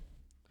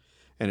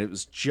 And it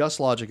was just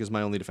logic is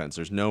my only defense.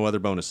 There's no other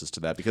bonuses to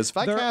that because if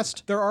I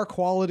cast, there are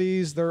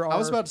qualities. There are. I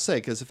was about to say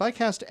because if I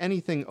cast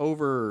anything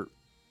over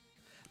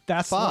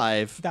that's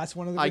 5, That's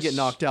one of the. I get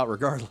knocked out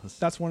regardless.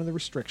 That's one of the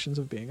restrictions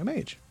of being a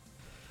mage.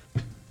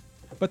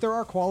 But there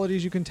are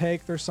qualities you can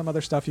take. There's some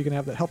other stuff you can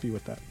have that help you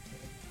with that.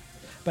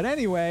 But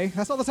anyway,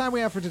 that's all the time we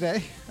have for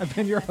today. I've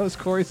been your host,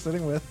 Corey,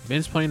 sitting with.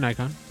 Vince playing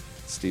Nikon.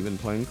 Steven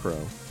playing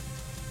Crow.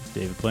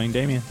 David playing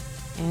Damien.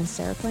 And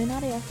Sarah playing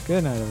Nadia.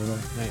 Good night,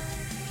 everybody. Night.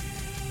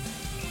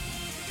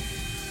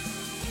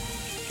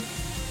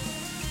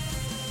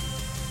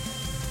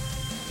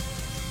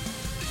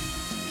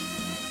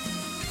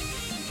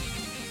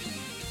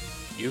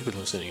 You've been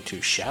listening to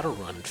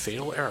Shadowrun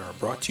Fatal Error,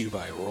 brought to you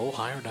by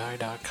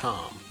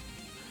RollHigherDie.com.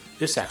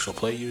 This actual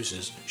play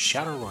uses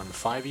Shadowrun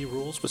 5e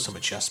rules with some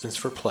adjustments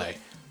for play.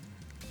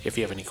 If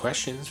you have any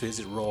questions,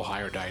 visit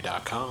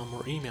RollHigherDie.com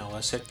or email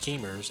us at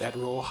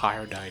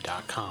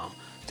gamers@RollHigherDie.com.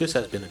 This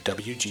has been a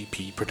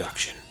WGP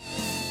production.